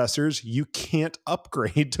processors you can't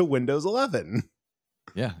upgrade to Windows 11.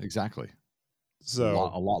 Yeah, exactly.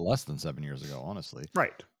 So a lot less than 7 years ago, honestly.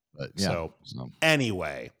 Right. But so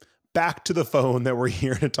anyway, back to the phone that we're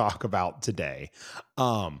here to talk about today.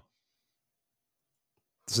 So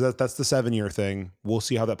that's the 7-year thing. We'll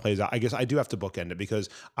see how that plays out. I guess I do have to bookend it because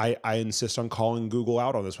I insist on calling Google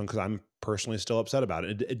out on this one because I'm personally still upset about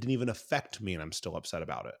it. It didn't even affect me, and I'm still upset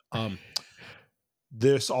about it.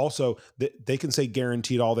 This also, they can say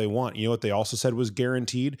guaranteed all they want. You know what they also said was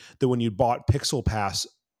guaranteed? That when you bought Pixel Pass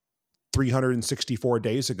 364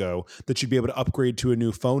 days ago, that you'd be able to upgrade to a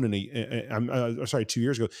new phone 2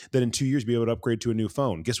 years ago, that in 2 years be able to upgrade to a new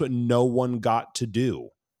phone. Guess what? No one got to do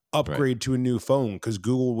upgrade to a new phone because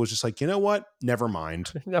Google was just like, you know what? Never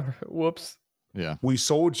mind. Whoops. Yeah. We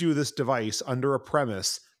sold you this device under a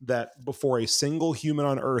premise that before a single human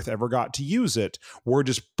on earth ever got to use it, we're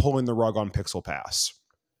just pulling the rug on Pixel Pass.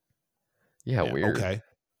 Yeah. Weird. Okay.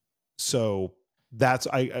 So that's,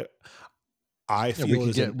 I feel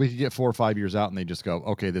we could get 4 or 5 years out and they just go,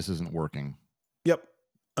 okay, this isn't working. Yep.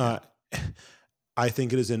 I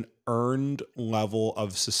think it is an earned level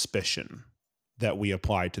of suspicion that we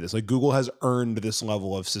apply to this. Like, Google has earned this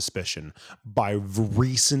level of suspicion by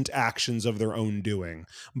recent actions of their own doing,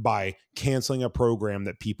 by canceling a program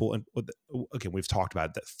that people, and again, we've talked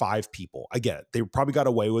about it, that 5 people, I get it. They probably got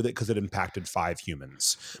away with it because it impacted 5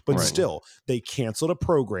 humans, but still they canceled a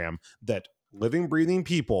program that living, breathing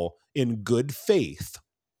people in good faith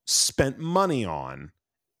spent money on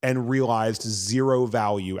and realized zero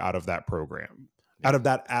value out of that program, out of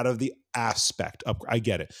the aspect of, I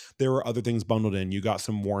get it. There were other things bundled in. You got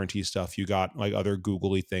some warranty stuff. You got like other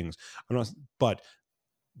googly things. But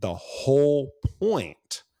the whole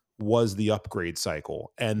point was the upgrade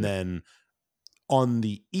cycle. And then on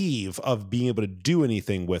the eve of being able to do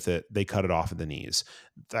anything with it, they cut it off at the knees.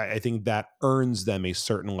 I think that earns them a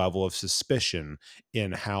certain level of suspicion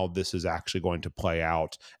in how this is actually going to play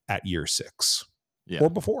out at year 6 or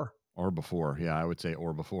before. Yeah, I would say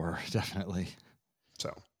or before, definitely.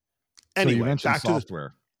 So anyway, you mentioned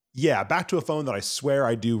software. Back to a phone that I swear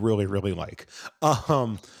I do really, really like.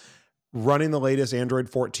 Running the latest Android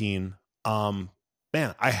 14.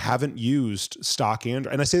 Man, I haven't used stock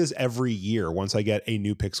Android. And I say this every year once I get a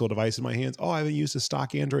new Pixel device in my hands. Oh, I haven't used a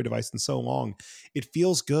stock Android device in so long. It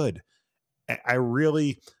feels good.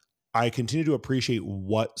 I continue to appreciate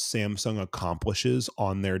what Samsung accomplishes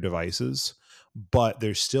on their devices, but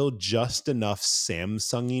there's still just enough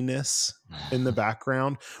Samsunginess in the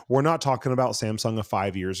background. We're not talking about Samsung of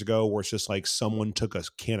 5 years ago where it's just like someone took a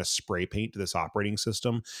can of spray paint to this operating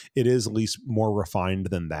system. It is at least more refined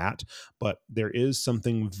than that, but there is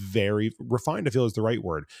something very refined, I feel is the right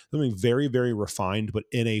word. Something very, very refined, but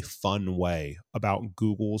in a fun way about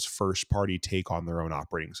Google's first party take on their own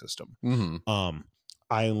operating system. Mm-hmm.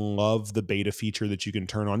 I love the beta feature that you can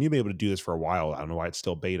turn on. You'll be able to do this for a while. I don't know why it's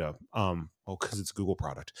still beta. Because it's a Google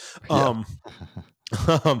product. The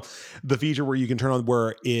feature where you can turn on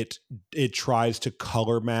where it tries to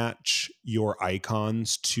color match your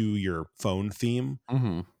icons to your phone theme.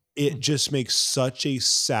 Mm-hmm. it just makes such a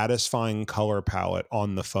satisfying color palette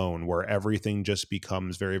on the phone where everything just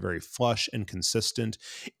becomes very, very flush and consistent.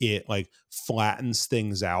 It like flattens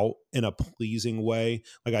things out in a pleasing way.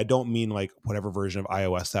 Like, I don't mean like whatever version of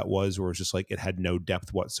iOS that was, where it was just like it had no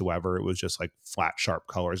depth whatsoever. It was just like flat, sharp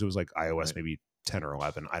colors. It was like iOS maybe 10 or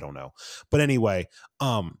 11. I don't know. But anyway,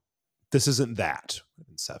 this isn't that.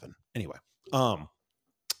 7. Anyway,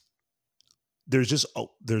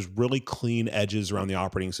 there's really clean edges around the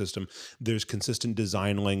operating system. There's consistent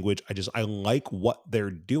design language. I like what they're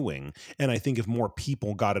doing. And I think if more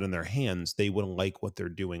people got it in their hands, they would like what they're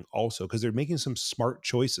doing also, because they're making some smart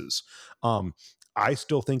choices. I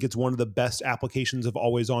still think it's one of the best applications of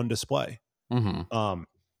always on display.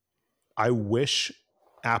 I wish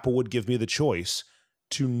Apple would give me the choice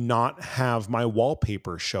to not have my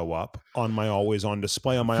wallpaper show up on my always on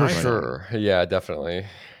display on my iPhone. For sure. Yeah, definitely.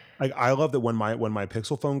 Like, I love that when my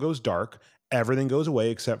Pixel phone goes dark, everything goes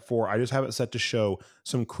away except for I just have it set to show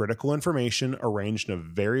some critical information arranged in a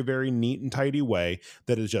very, very neat and tidy way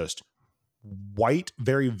that is just white,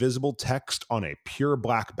 very visible text on a pure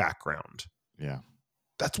black background. Yeah.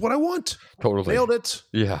 That's what I want. Totally. Nailed it.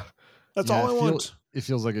 Yeah. That's all I want. It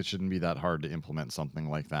feels like it shouldn't be that hard to implement something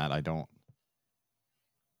like that. I don't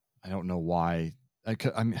know why. I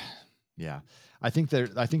think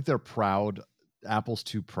they're proud. Apple's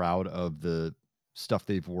too proud of the stuff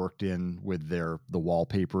they've worked in with the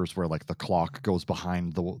wallpapers, where like the clock goes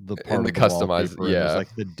behind the part and the of the customized, wallpaper, and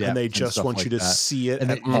like the depth, and they just want like you to that. see it.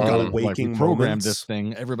 And you've got a waking programmed this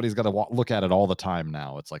thing. Everybody's got to look at it all the time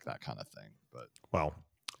now. It's like that kind of thing. But well,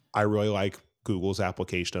 I really like Google's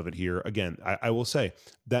application of it here. Again, I will say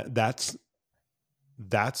that's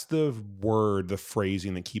the word, the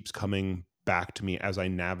phrasing that keeps coming back to me as I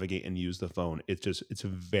navigate and use the phone. It's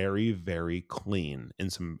very, very clean in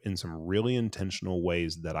some really intentional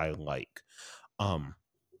ways that I like.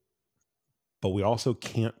 But we also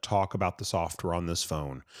can't talk about the software on this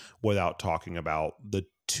phone without talking about the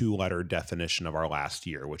 2-letter definition of our last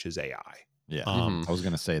year, which is AI. Yeah, I was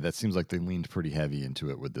going to say that seems like they leaned pretty heavy into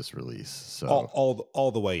it with this release. So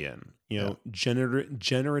all the way in,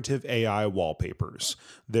 generative AI wallpapers.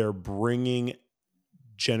 They're bringing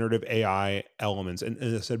generative AI elements, and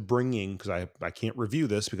I said bringing because I can't review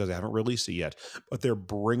this because I haven't released it yet, but they're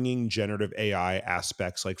bringing generative AI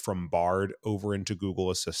aspects like from Bard over into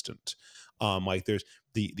Google Assistant. Like there's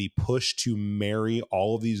the push to marry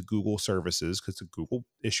all of these Google services, because it's a Google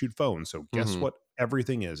issued phone. So guess what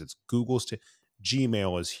everything is? It's Google's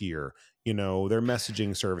Gmail is here. Their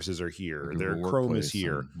messaging services are here. Their Chrome is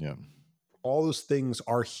here. All those things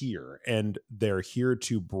are here, and they're here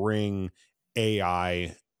to bring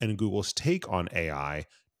AI and Google's take on AI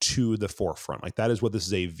to the forefront. Like, that is what this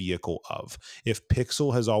is a vehicle of. If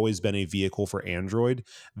Pixel has always been a vehicle for Android,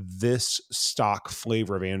 this stock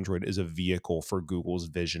flavor of Android is a vehicle for Google's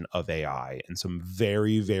vision of AI in some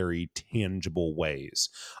very, very tangible ways.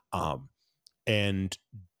 And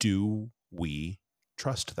do we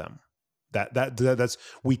trust them? That's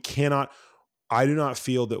we cannot. I do not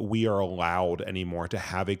feel that we are allowed anymore to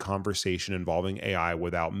have a conversation involving AI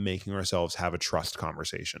without making ourselves have a trust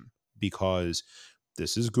conversation, because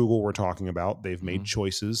this is Google we're talking about. They've made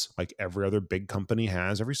choices like every other big company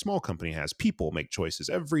has, every small company has. People make choices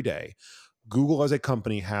every day. Google as a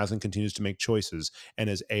company has and continues to make choices. And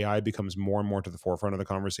as AI becomes more and more to the forefront of the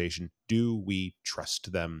conversation, do we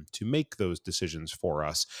trust them to make those decisions for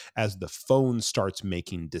us as the phone starts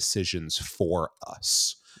making decisions for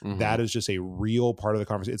us? That is just a real part of the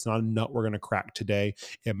conversation. It's not a nut we're going to crack today.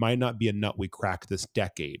 It might not be a nut we crack this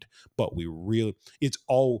decade, but we're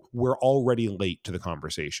already late to the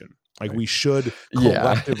conversation. Like, we should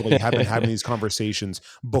collectively have been having these conversations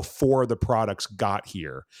before the products got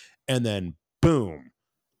here. And then boom,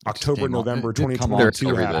 October, November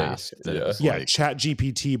 2022 happens. Chat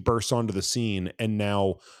GPT bursts onto the scene, and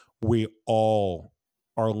now we all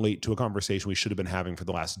are late to a conversation we should have been having for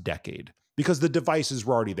the last decade. Because the devices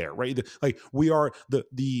were already there, right?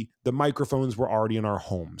 The microphones were already in our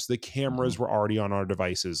homes. The cameras were already on our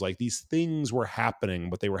devices. Like, these things were happening,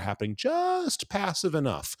 but they were happening just passive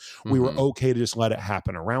enough. We were okay to just let it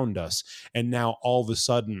happen around us. And now all of a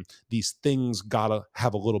sudden, these things gotta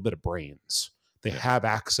have a little bit of brains. They have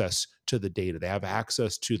access to the data. They have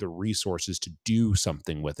access to the resources to do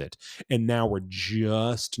something with it. And now we're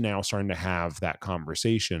just now starting to have that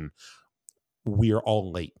conversation. We are all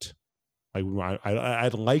late.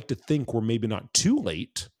 I'd like to think we're maybe not too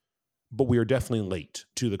late, but we are definitely late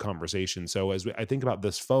to the conversation. So I think about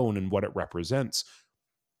this phone and what it represents,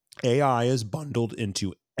 AI is bundled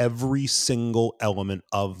into every single element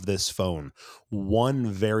of this phone. One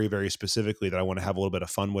very, very specifically that I want to have a little bit of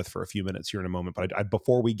fun with for a few minutes here in a moment. But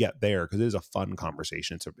before we get there, because it is a fun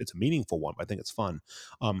conversation, it's a meaningful one, but I think it's fun.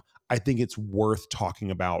 I think it's worth talking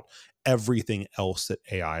about everything else that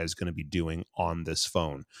AI is going to be doing on this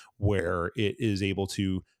phone, where it is able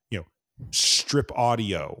to, strip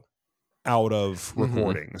audio out of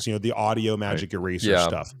recordings, the audio magic eraser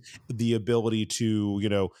stuff, the ability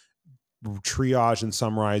to, triage and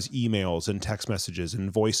summarize emails and text messages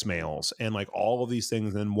and voicemails and like all of these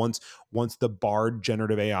things. And once the Bard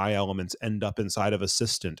generative AI elements end up inside of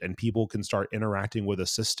Assistant and people can start interacting with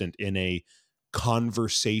Assistant in a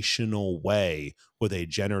conversational way with a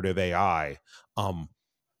generative AI, someone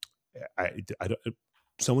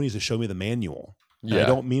needs to show me the manual. And I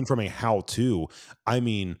don't mean from a how-to, I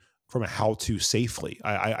mean from a how-to safely.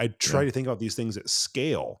 I try to think about these things at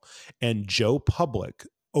scale, and Joe Public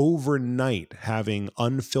overnight having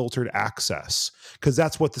unfiltered access, because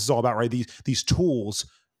that's what this is all about, right? These tools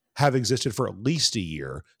have existed for at least a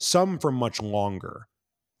year, some for much longer,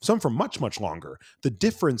 some for much, much longer. The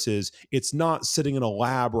difference is it's not sitting in a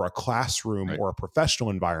lab or a classroom or a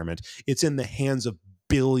professional environment. It's in the hands of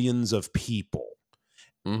billions of people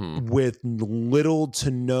with little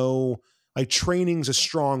to no, like, training's a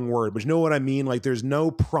strong word, but you know what I mean? Like, there's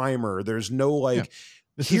no primer. There's no like,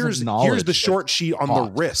 here's the short sheet on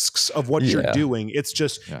the risks of what you're doing. It's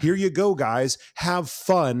just, here you go, guys, have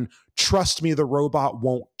fun. Trust me, the robot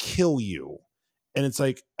won't kill you. And it's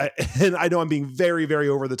like, and I know I'm being very, very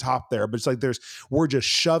over the top there, but it's like we're just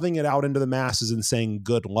shoving it out into the masses and saying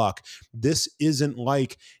good luck. This isn't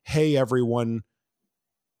like, hey, everyone,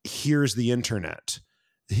 here's the internet.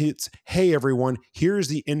 It's, hey, everyone, here's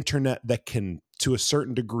the internet that can, to a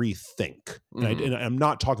certain degree, think. And I'm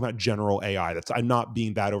not talking about general AI. I'm not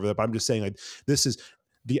being bad over that, but I'm just saying, like, this is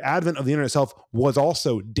the advent of the internet itself was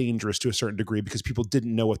also dangerous to a certain degree because people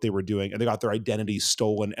didn't know what they were doing and they got their identities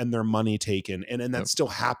stolen and their money taken. And that's still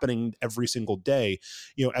happening every single day.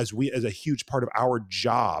 As a huge part of our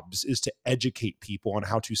jobs is to educate people on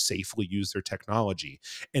how to safely use their technology.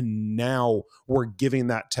 And now we're giving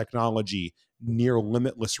that technology near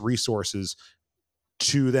limitless resources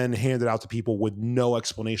to then hand it out to people with no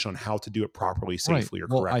explanation on how to do it properly, safely, or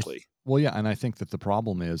correctly. And I think that the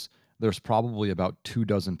problem is there's probably about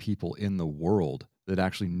 24 people in the world that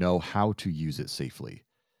actually know how to use it safely.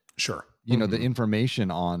 Sure. The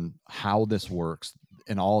information on how this works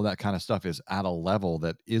and all that kind of stuff is at a level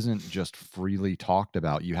that isn't just freely talked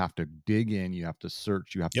about. You have to dig in, you have to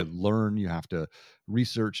search, you have to learn, you have to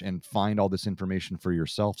research and find all this information for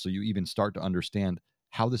yourself. So you even start to understand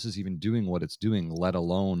how this is even doing what it's doing, let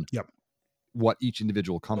alone what each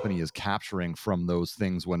individual company is capturing from those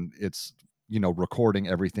things when it's, recording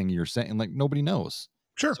everything you're saying. Like, nobody knows.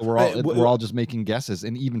 Sure. So we're all just making guesses.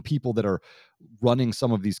 And even people that are running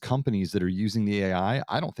some of these companies that are using the AI,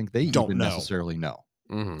 I don't think they even necessarily know.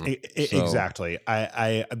 Exactly.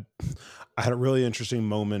 I had a really interesting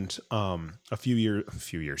moment a few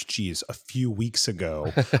weeks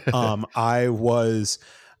ago.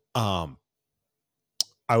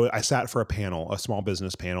 I sat for a small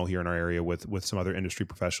business panel here in our area with some other industry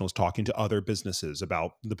professionals, talking to other businesses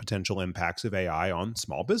about the potential impacts of AI on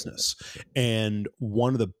small business. And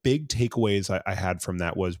one of the big takeaways I had from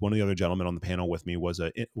that was one of the other gentlemen on the panel with me he was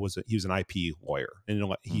an IP lawyer,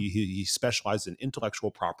 and he specialized in intellectual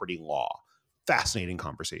property law. Fascinating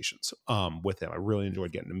conversations with him. I really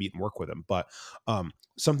enjoyed getting to meet and work with him. But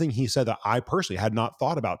something he said that I personally had not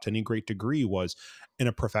thought about to any great degree was, in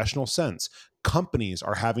a professional sense, companies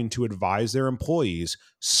are having to advise their employees,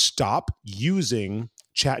 stop using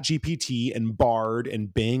ChatGPT and Bard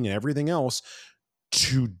and Bing and everything else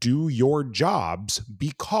to do your jobs,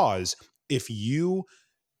 because if you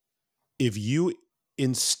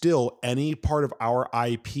instill any part of our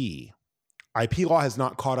IP law has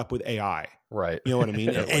not caught up with AI. Right. You know what I mean?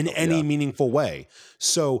 In any meaningful way.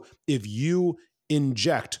 So if you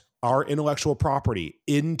inject our intellectual property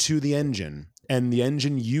into the engine and the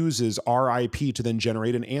engine uses our IP to then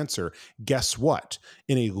generate an answer, guess what?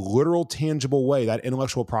 In a literal, tangible way, that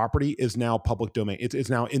intellectual property is now public domain. It's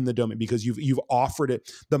now in the domain because you've offered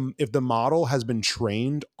it. If the model has been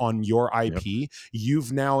trained on your IP,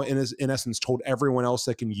 you've now in essence told everyone else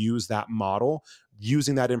that can use that model,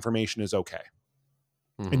 using that information is okay.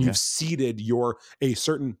 And you've ceded a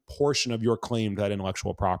certain portion of your claim to that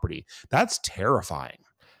intellectual property. That's terrifying.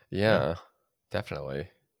 Yeah, definitely.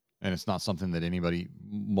 And it's not something that anybody,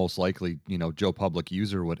 most likely, Joe Public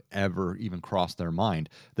user would ever even cross their mind.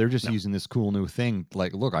 They're just using this cool new thing.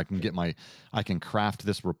 Like, look, I can craft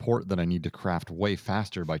this report that I need to craft way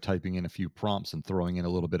faster by typing in a few prompts and throwing in a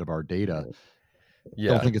little bit of our data.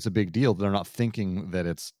 don't think it's a big deal. They're not thinking that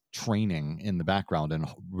it's training in the background and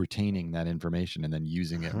retaining that information and then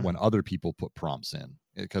using it when other people put prompts in.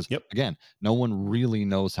 Because again, no one really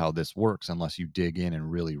knows how this works unless you dig in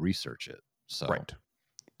and really research it. So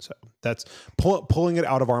So that's pulling it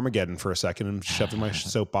out of Armageddon for a second and shoving my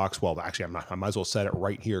soapbox. Well, actually, I might as well set it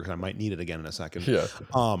right here because I might need it again in a second. Yeah.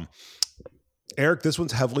 Eric, this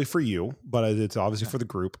one's heavily for you, but it's obviously for the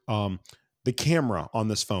group. The camera on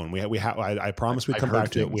this phone, we have. I promise we'd come back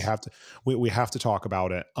to it. We have to talk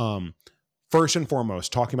about it. First and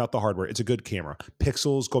foremost, talking about the hardware, it's a good camera.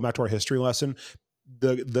 Pixels, go back to our history lesson.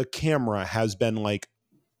 The camera has been like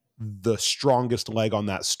the strongest leg on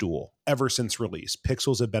that stool ever since release.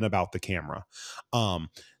 Pixels have been about the camera.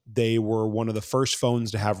 They were one of the first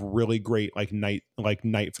phones to have really great night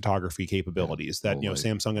photography capabilities that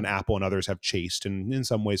Samsung and Apple and others have chased and in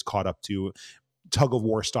some ways caught up to tug of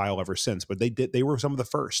war style ever since. But they were some of the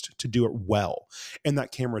first to do it well. And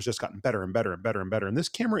that camera has just gotten better and better and better and better. And this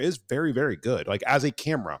camera is very, very good. Like as a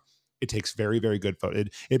camera, it takes very, very good photo.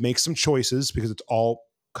 It makes some choices because it's all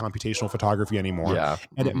computational photography anymore.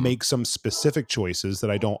 And it makes some specific choices that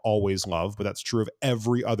I don't always love, but that's true of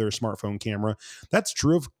every other smartphone camera. That's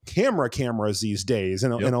true of cameras these days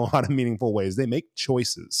in a lot of meaningful ways. They make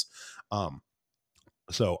choices.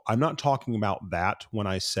 So I'm not talking about that when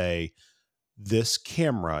I say this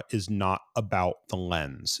camera is not about the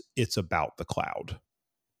lens. It's about the cloud.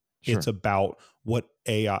 Sure. It's about what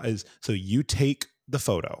AI is. So you take the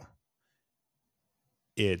photo.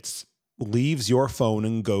 It's leaves your phone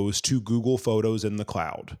and goes to Google Photos in the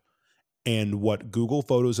cloud. And what Google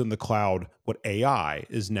Photos in the cloud, what AI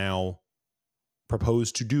is now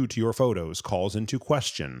proposed to do to your photos calls into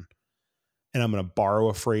question. And I'm going to borrow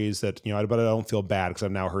a phrase that, but I don't feel bad because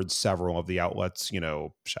I've now heard several of the outlets,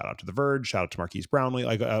 shout out to The Verge, shout out to Marquise Brownlee.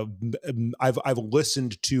 I've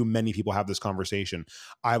listened to many people have this conversation.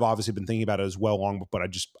 I've obviously been thinking about it as well long, but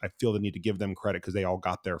I feel the need to give them credit because they all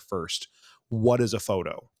got there first. What is a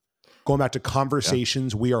photo? Going back to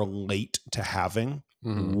conversations we are late to having.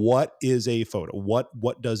 What is a photo?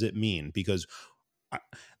 What does it mean? Because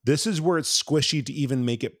this is where it's squishy to even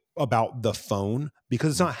make it about the phone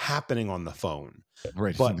because it's not happening on the phone.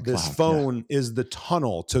 Right, but this phone is the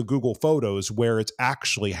tunnel to Google Photos where it's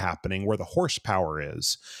actually happening, where the horsepower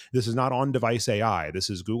is. This is not on-device AI. This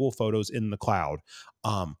is Google Photos in the cloud.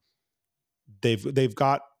 They've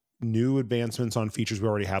got new advancements on features we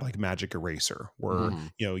already had, like Magic Eraser, where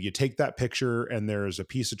you take that picture and there's a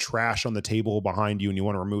piece of trash on the table behind you and you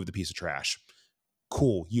want to remove the piece of trash.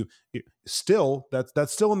 Cool. You still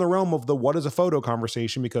that's still in the realm of the what is a photo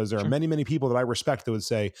conversation, because there are many people that I respect that would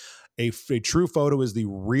say a true photo is the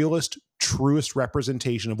realest, truest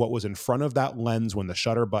representation of what was in front of that lens when the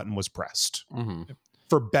shutter button was pressed.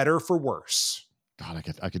 For better, for worse. God,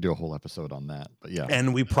 I could do a whole episode on that, but yeah.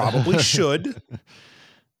 And we probably should.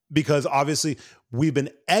 Because obviously we've been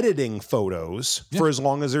editing photos for as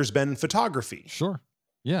long as there's been photography. Sure.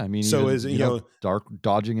 Yeah. I mean, so even, dark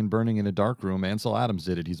dodging and burning in a dark room. Ansel Adams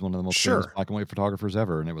did it. He's one of the most famous black and white photographers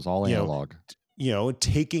ever. And it was all analog.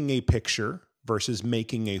 Taking a picture versus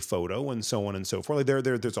making a photo and so on and so forth. Like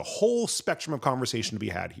there's a whole spectrum of conversation to be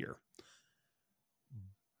had here.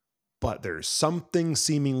 But there's something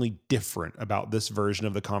seemingly different about this version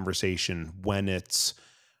of the conversation when it's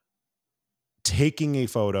taking a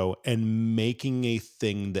photo and making a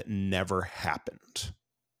thing that never happened.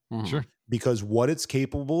 Sure. Because what it's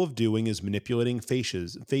capable of doing is manipulating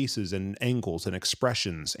faces and angles and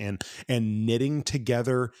expressions and knitting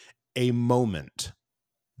together a moment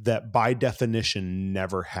that by definition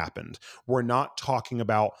never happened. We're not talking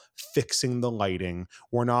about fixing the lighting.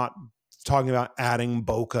 We're not talking about adding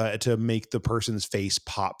bokeh to make the person's face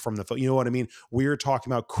pop from the photo. You know what I mean? We're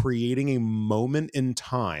talking about creating a moment in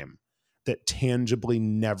time that tangibly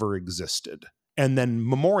never existed and then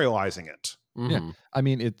memorializing it. Yeah. I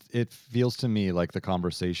mean, it feels to me like the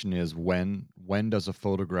conversation is when does a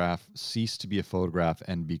photograph cease to be a photograph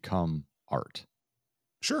and become art?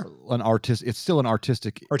 Sure. It's still an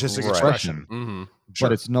artistic expression.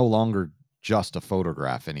 But it's no longer just a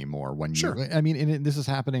photograph anymore. And this is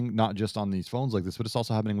happening not just on these phones like this, but it's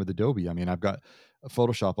also happening with Adobe. I mean, I've got a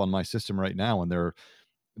Photoshop on my system right now, and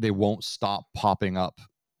they won't stop popping up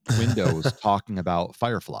windows talking about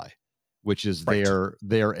Firefly, which is their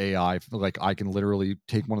AI. Like, I can literally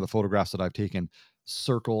take one of the photographs that I've taken,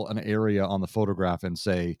 circle an area on the photograph and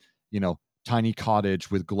say, tiny cottage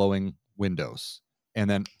with glowing windows. And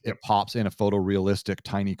then it pops in a photorealistic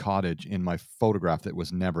tiny cottage in my photograph that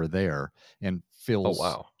was never there and fills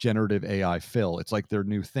generative AI fill. It's like their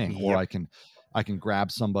new thing. Or I can I can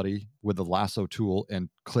grab somebody with the lasso tool and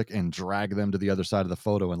click and drag them to the other side of the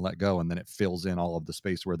photo and let go, and then it fills in all of the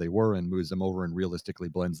space where they were and moves them over and realistically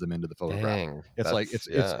blends them into the photograph. Dang, it's like it's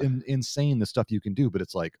insane the stuff you can do, but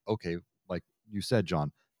it's like, okay, like you said,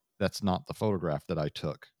 John, that's not the photograph that I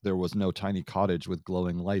took. There was no tiny cottage with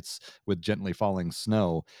glowing lights with gently falling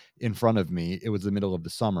snow in front of me. It was the middle of the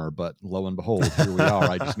summer, but lo and behold, here we are.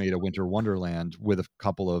 I just made a winter wonderland with a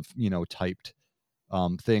couple of, typed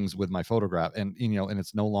things with my photograph, and and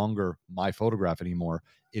it's no longer my photograph anymore.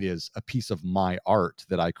 It is a piece of my art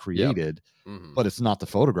that I created, but it's not the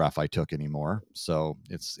photograph I took anymore. So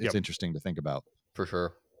it's interesting to think about. For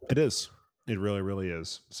sure. It is. It really, really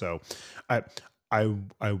is. So I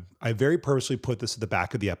very purposely put this at the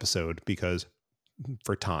back of the episode because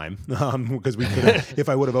for time, because we could have, if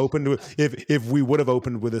we would have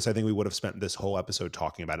opened with this, I think we would have spent this whole episode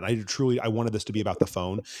talking about it. I wanted this to be about the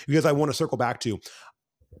phone because I want to circle back to,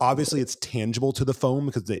 obviously it's tangible to the phone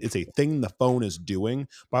because it's a thing the phone is doing,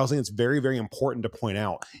 but I also think it's very, very important to point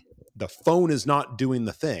out the phone is not doing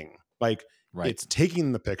the thing. Like, right. It's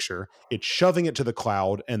taking the picture, it's shoving it to the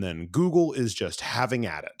cloud, and then Google is just having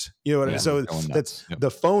at it. You know what I mean? So that's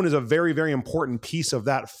the phone is a very, very important piece of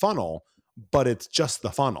that funnel, but it's just the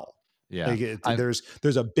funnel. Yeah. Like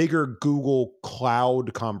there's a bigger Google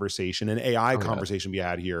cloud conversation and AI conversation we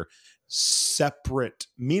had here,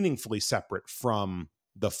 meaningfully separate from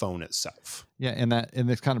the phone itself. Yeah, and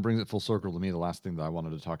this kind of brings it full circle to me. The last thing that I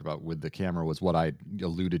wanted to talk about with the camera was what I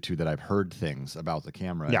alluded to, that I've heard things about the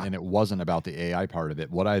camera, and it wasn't about the AI part of it.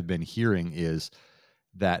 What I've been hearing is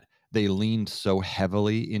that they leaned so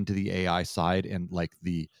heavily into the AI side and like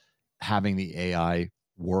having the AI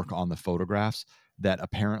work on the photographs that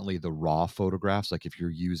apparently the raw photographs, like if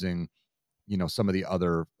you're using some of the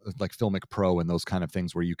other like Filmic Pro and those kind of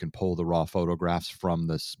things where you can pull the raw photographs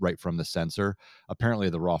right from the sensor, apparently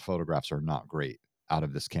the raw photographs are not great out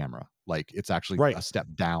of this camera. Like it's actually a step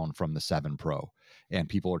down from the 7 Pro, and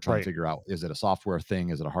people are trying to figure out, is it a software thing,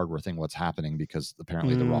 is it a hardware thing, what's happening? Because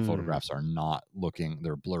apparently the raw photographs are not looking,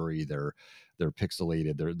 they're blurry, they're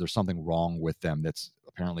pixelated, there's something wrong with them that's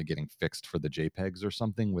apparently getting fixed for the JPEGs or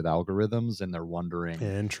something with algorithms, and they're wondering.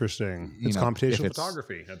 Interesting. It's computational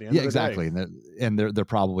photography at the end of the exactly. Day. And they're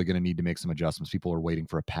probably going to need to make some adjustments. People are waiting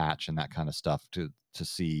for a patch and that kind of stuff to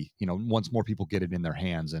see, once more people get it in their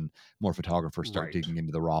hands and more photographers start digging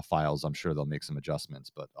into the raw files, I'm sure they'll make some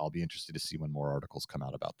adjustments, but I'll be interested to see when more articles come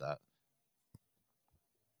out about that.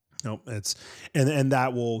 No, it's and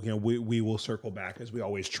that will, we will circle back as we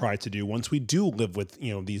always try to do once we do live with,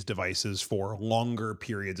 these devices for longer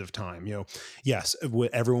periods of time. Yes,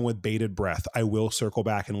 with everyone with bated breath, I will circle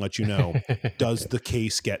back and let you know, does the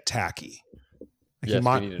case get tacky? Yes,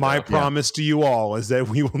 my promise to you all is that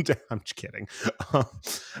we will. I'm just kidding,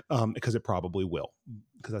 because it probably will,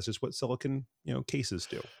 because that's just what silicon cases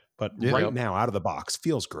do. But right now, out of the box,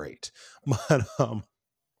 feels great. But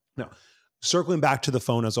no. Circling back to the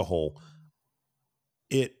phone as a whole,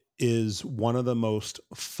 it is one of the most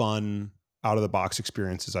fun out-of-the-box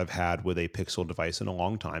experiences I've had with a Pixel device in a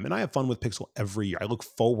long time. And I have fun with Pixel every year. I look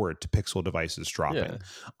forward to Pixel devices dropping.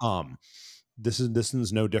 Yeah. This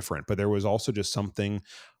is no different. But there was also just something,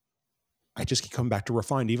 I just keep coming back to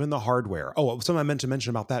refined, even the hardware. Oh, something I meant to mention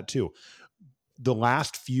about that too. The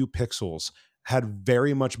last few Pixels had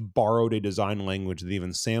very much borrowed a design language that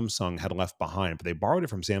even Samsung had left behind, but they borrowed it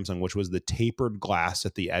from Samsung, which was the tapered glass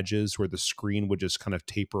at the edges where the screen would just kind of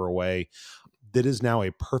taper away. That is now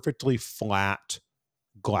a perfectly flat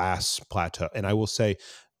glass plateau. And I will say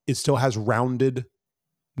it still has rounded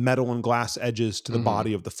metal and glass edges to the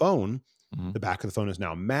body of the phone. The back of the phone is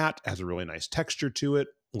now matte, has a really nice texture to it.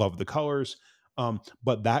 Love the colors.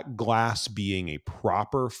 But that glass being a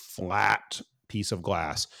proper flat piece of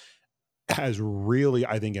glass has really,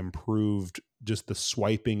 I think, improved just the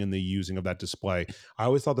swiping and the using of that display. I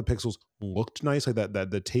always thought the Pixels looked nice, like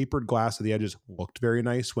that the tapered glass of the edges looked very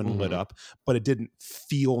nice when lit up, but it didn't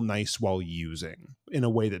feel nice while using in a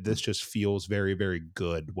way that this just feels very, very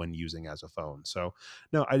good when using as a phone. So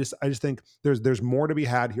no, I just think there's more to be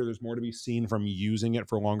had here. There's more to be seen from using it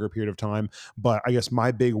for a longer period of time. But I guess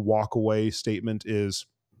my big walk away statement is,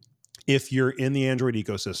 if you're in the Android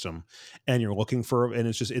ecosystem and you're looking for, and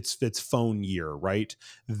it's phone year, right?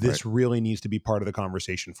 This really needs to be part of the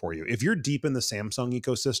conversation for you. If you're deep in the Samsung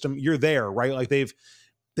ecosystem, you're there, right? Like they've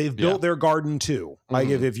built their garden too. Like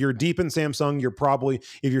if you're deep in Samsung, you're probably,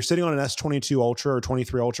 if you're sitting on an S22 Ultra or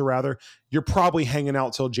 23 Ultra rather, you're probably hanging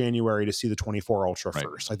out till January to see the 24 Ultra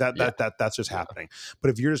first. Like that's just happening. But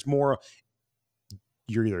if you're just more,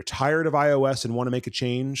 you're either tired of iOS and want to make a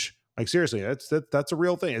change, Like seriously, that's a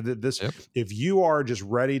real thing. If you are just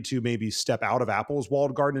ready to maybe step out of Apple's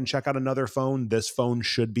walled garden and check out another phone, this phone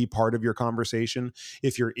should be part of your conversation.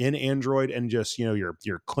 If you're in Android and just,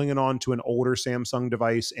 you're clinging on to an older Samsung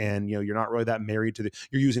device and, you're not really that married to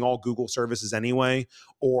you're using all Google services anyway,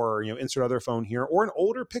 or, insert other phone here, or an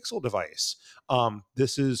older Pixel device.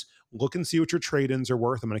 This is look and see what your trade-ins are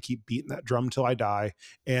worth. I'm going to keep beating that drum till I die.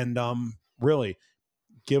 And, really,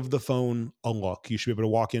 give the phone a look. You should be able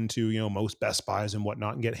to walk into, most Best Buys and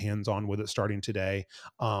whatnot and get hands-on with it starting today.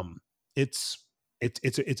 It's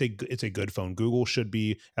a good phone. Google should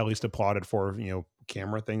be at least applauded for,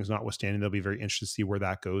 camera things notwithstanding. They'll be very interested to see where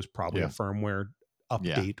that goes. Probably a firmware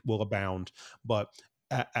update will abound, but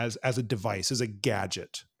as a device, as a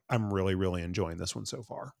gadget, I'm really, really enjoying this one so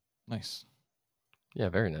far. Nice. Yeah,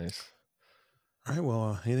 very nice. All right.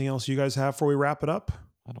 Well, anything else you guys have before we wrap it up?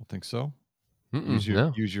 I don't think so. Use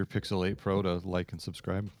your Pixel 8 Pro to like and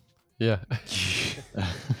subscribe. Yeah.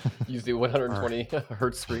 Use the 120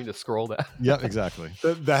 hertz screen to scroll down. Yeah, exactly.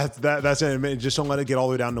 That's it. Just don't let it get all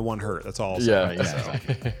the way down to 1 hertz. That's all. Yeah.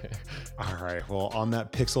 All right. Well, on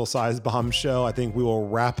that pixel-sized bombshell, I think we will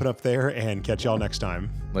wrap it up there and catch y'all next time.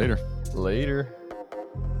 Later. Later.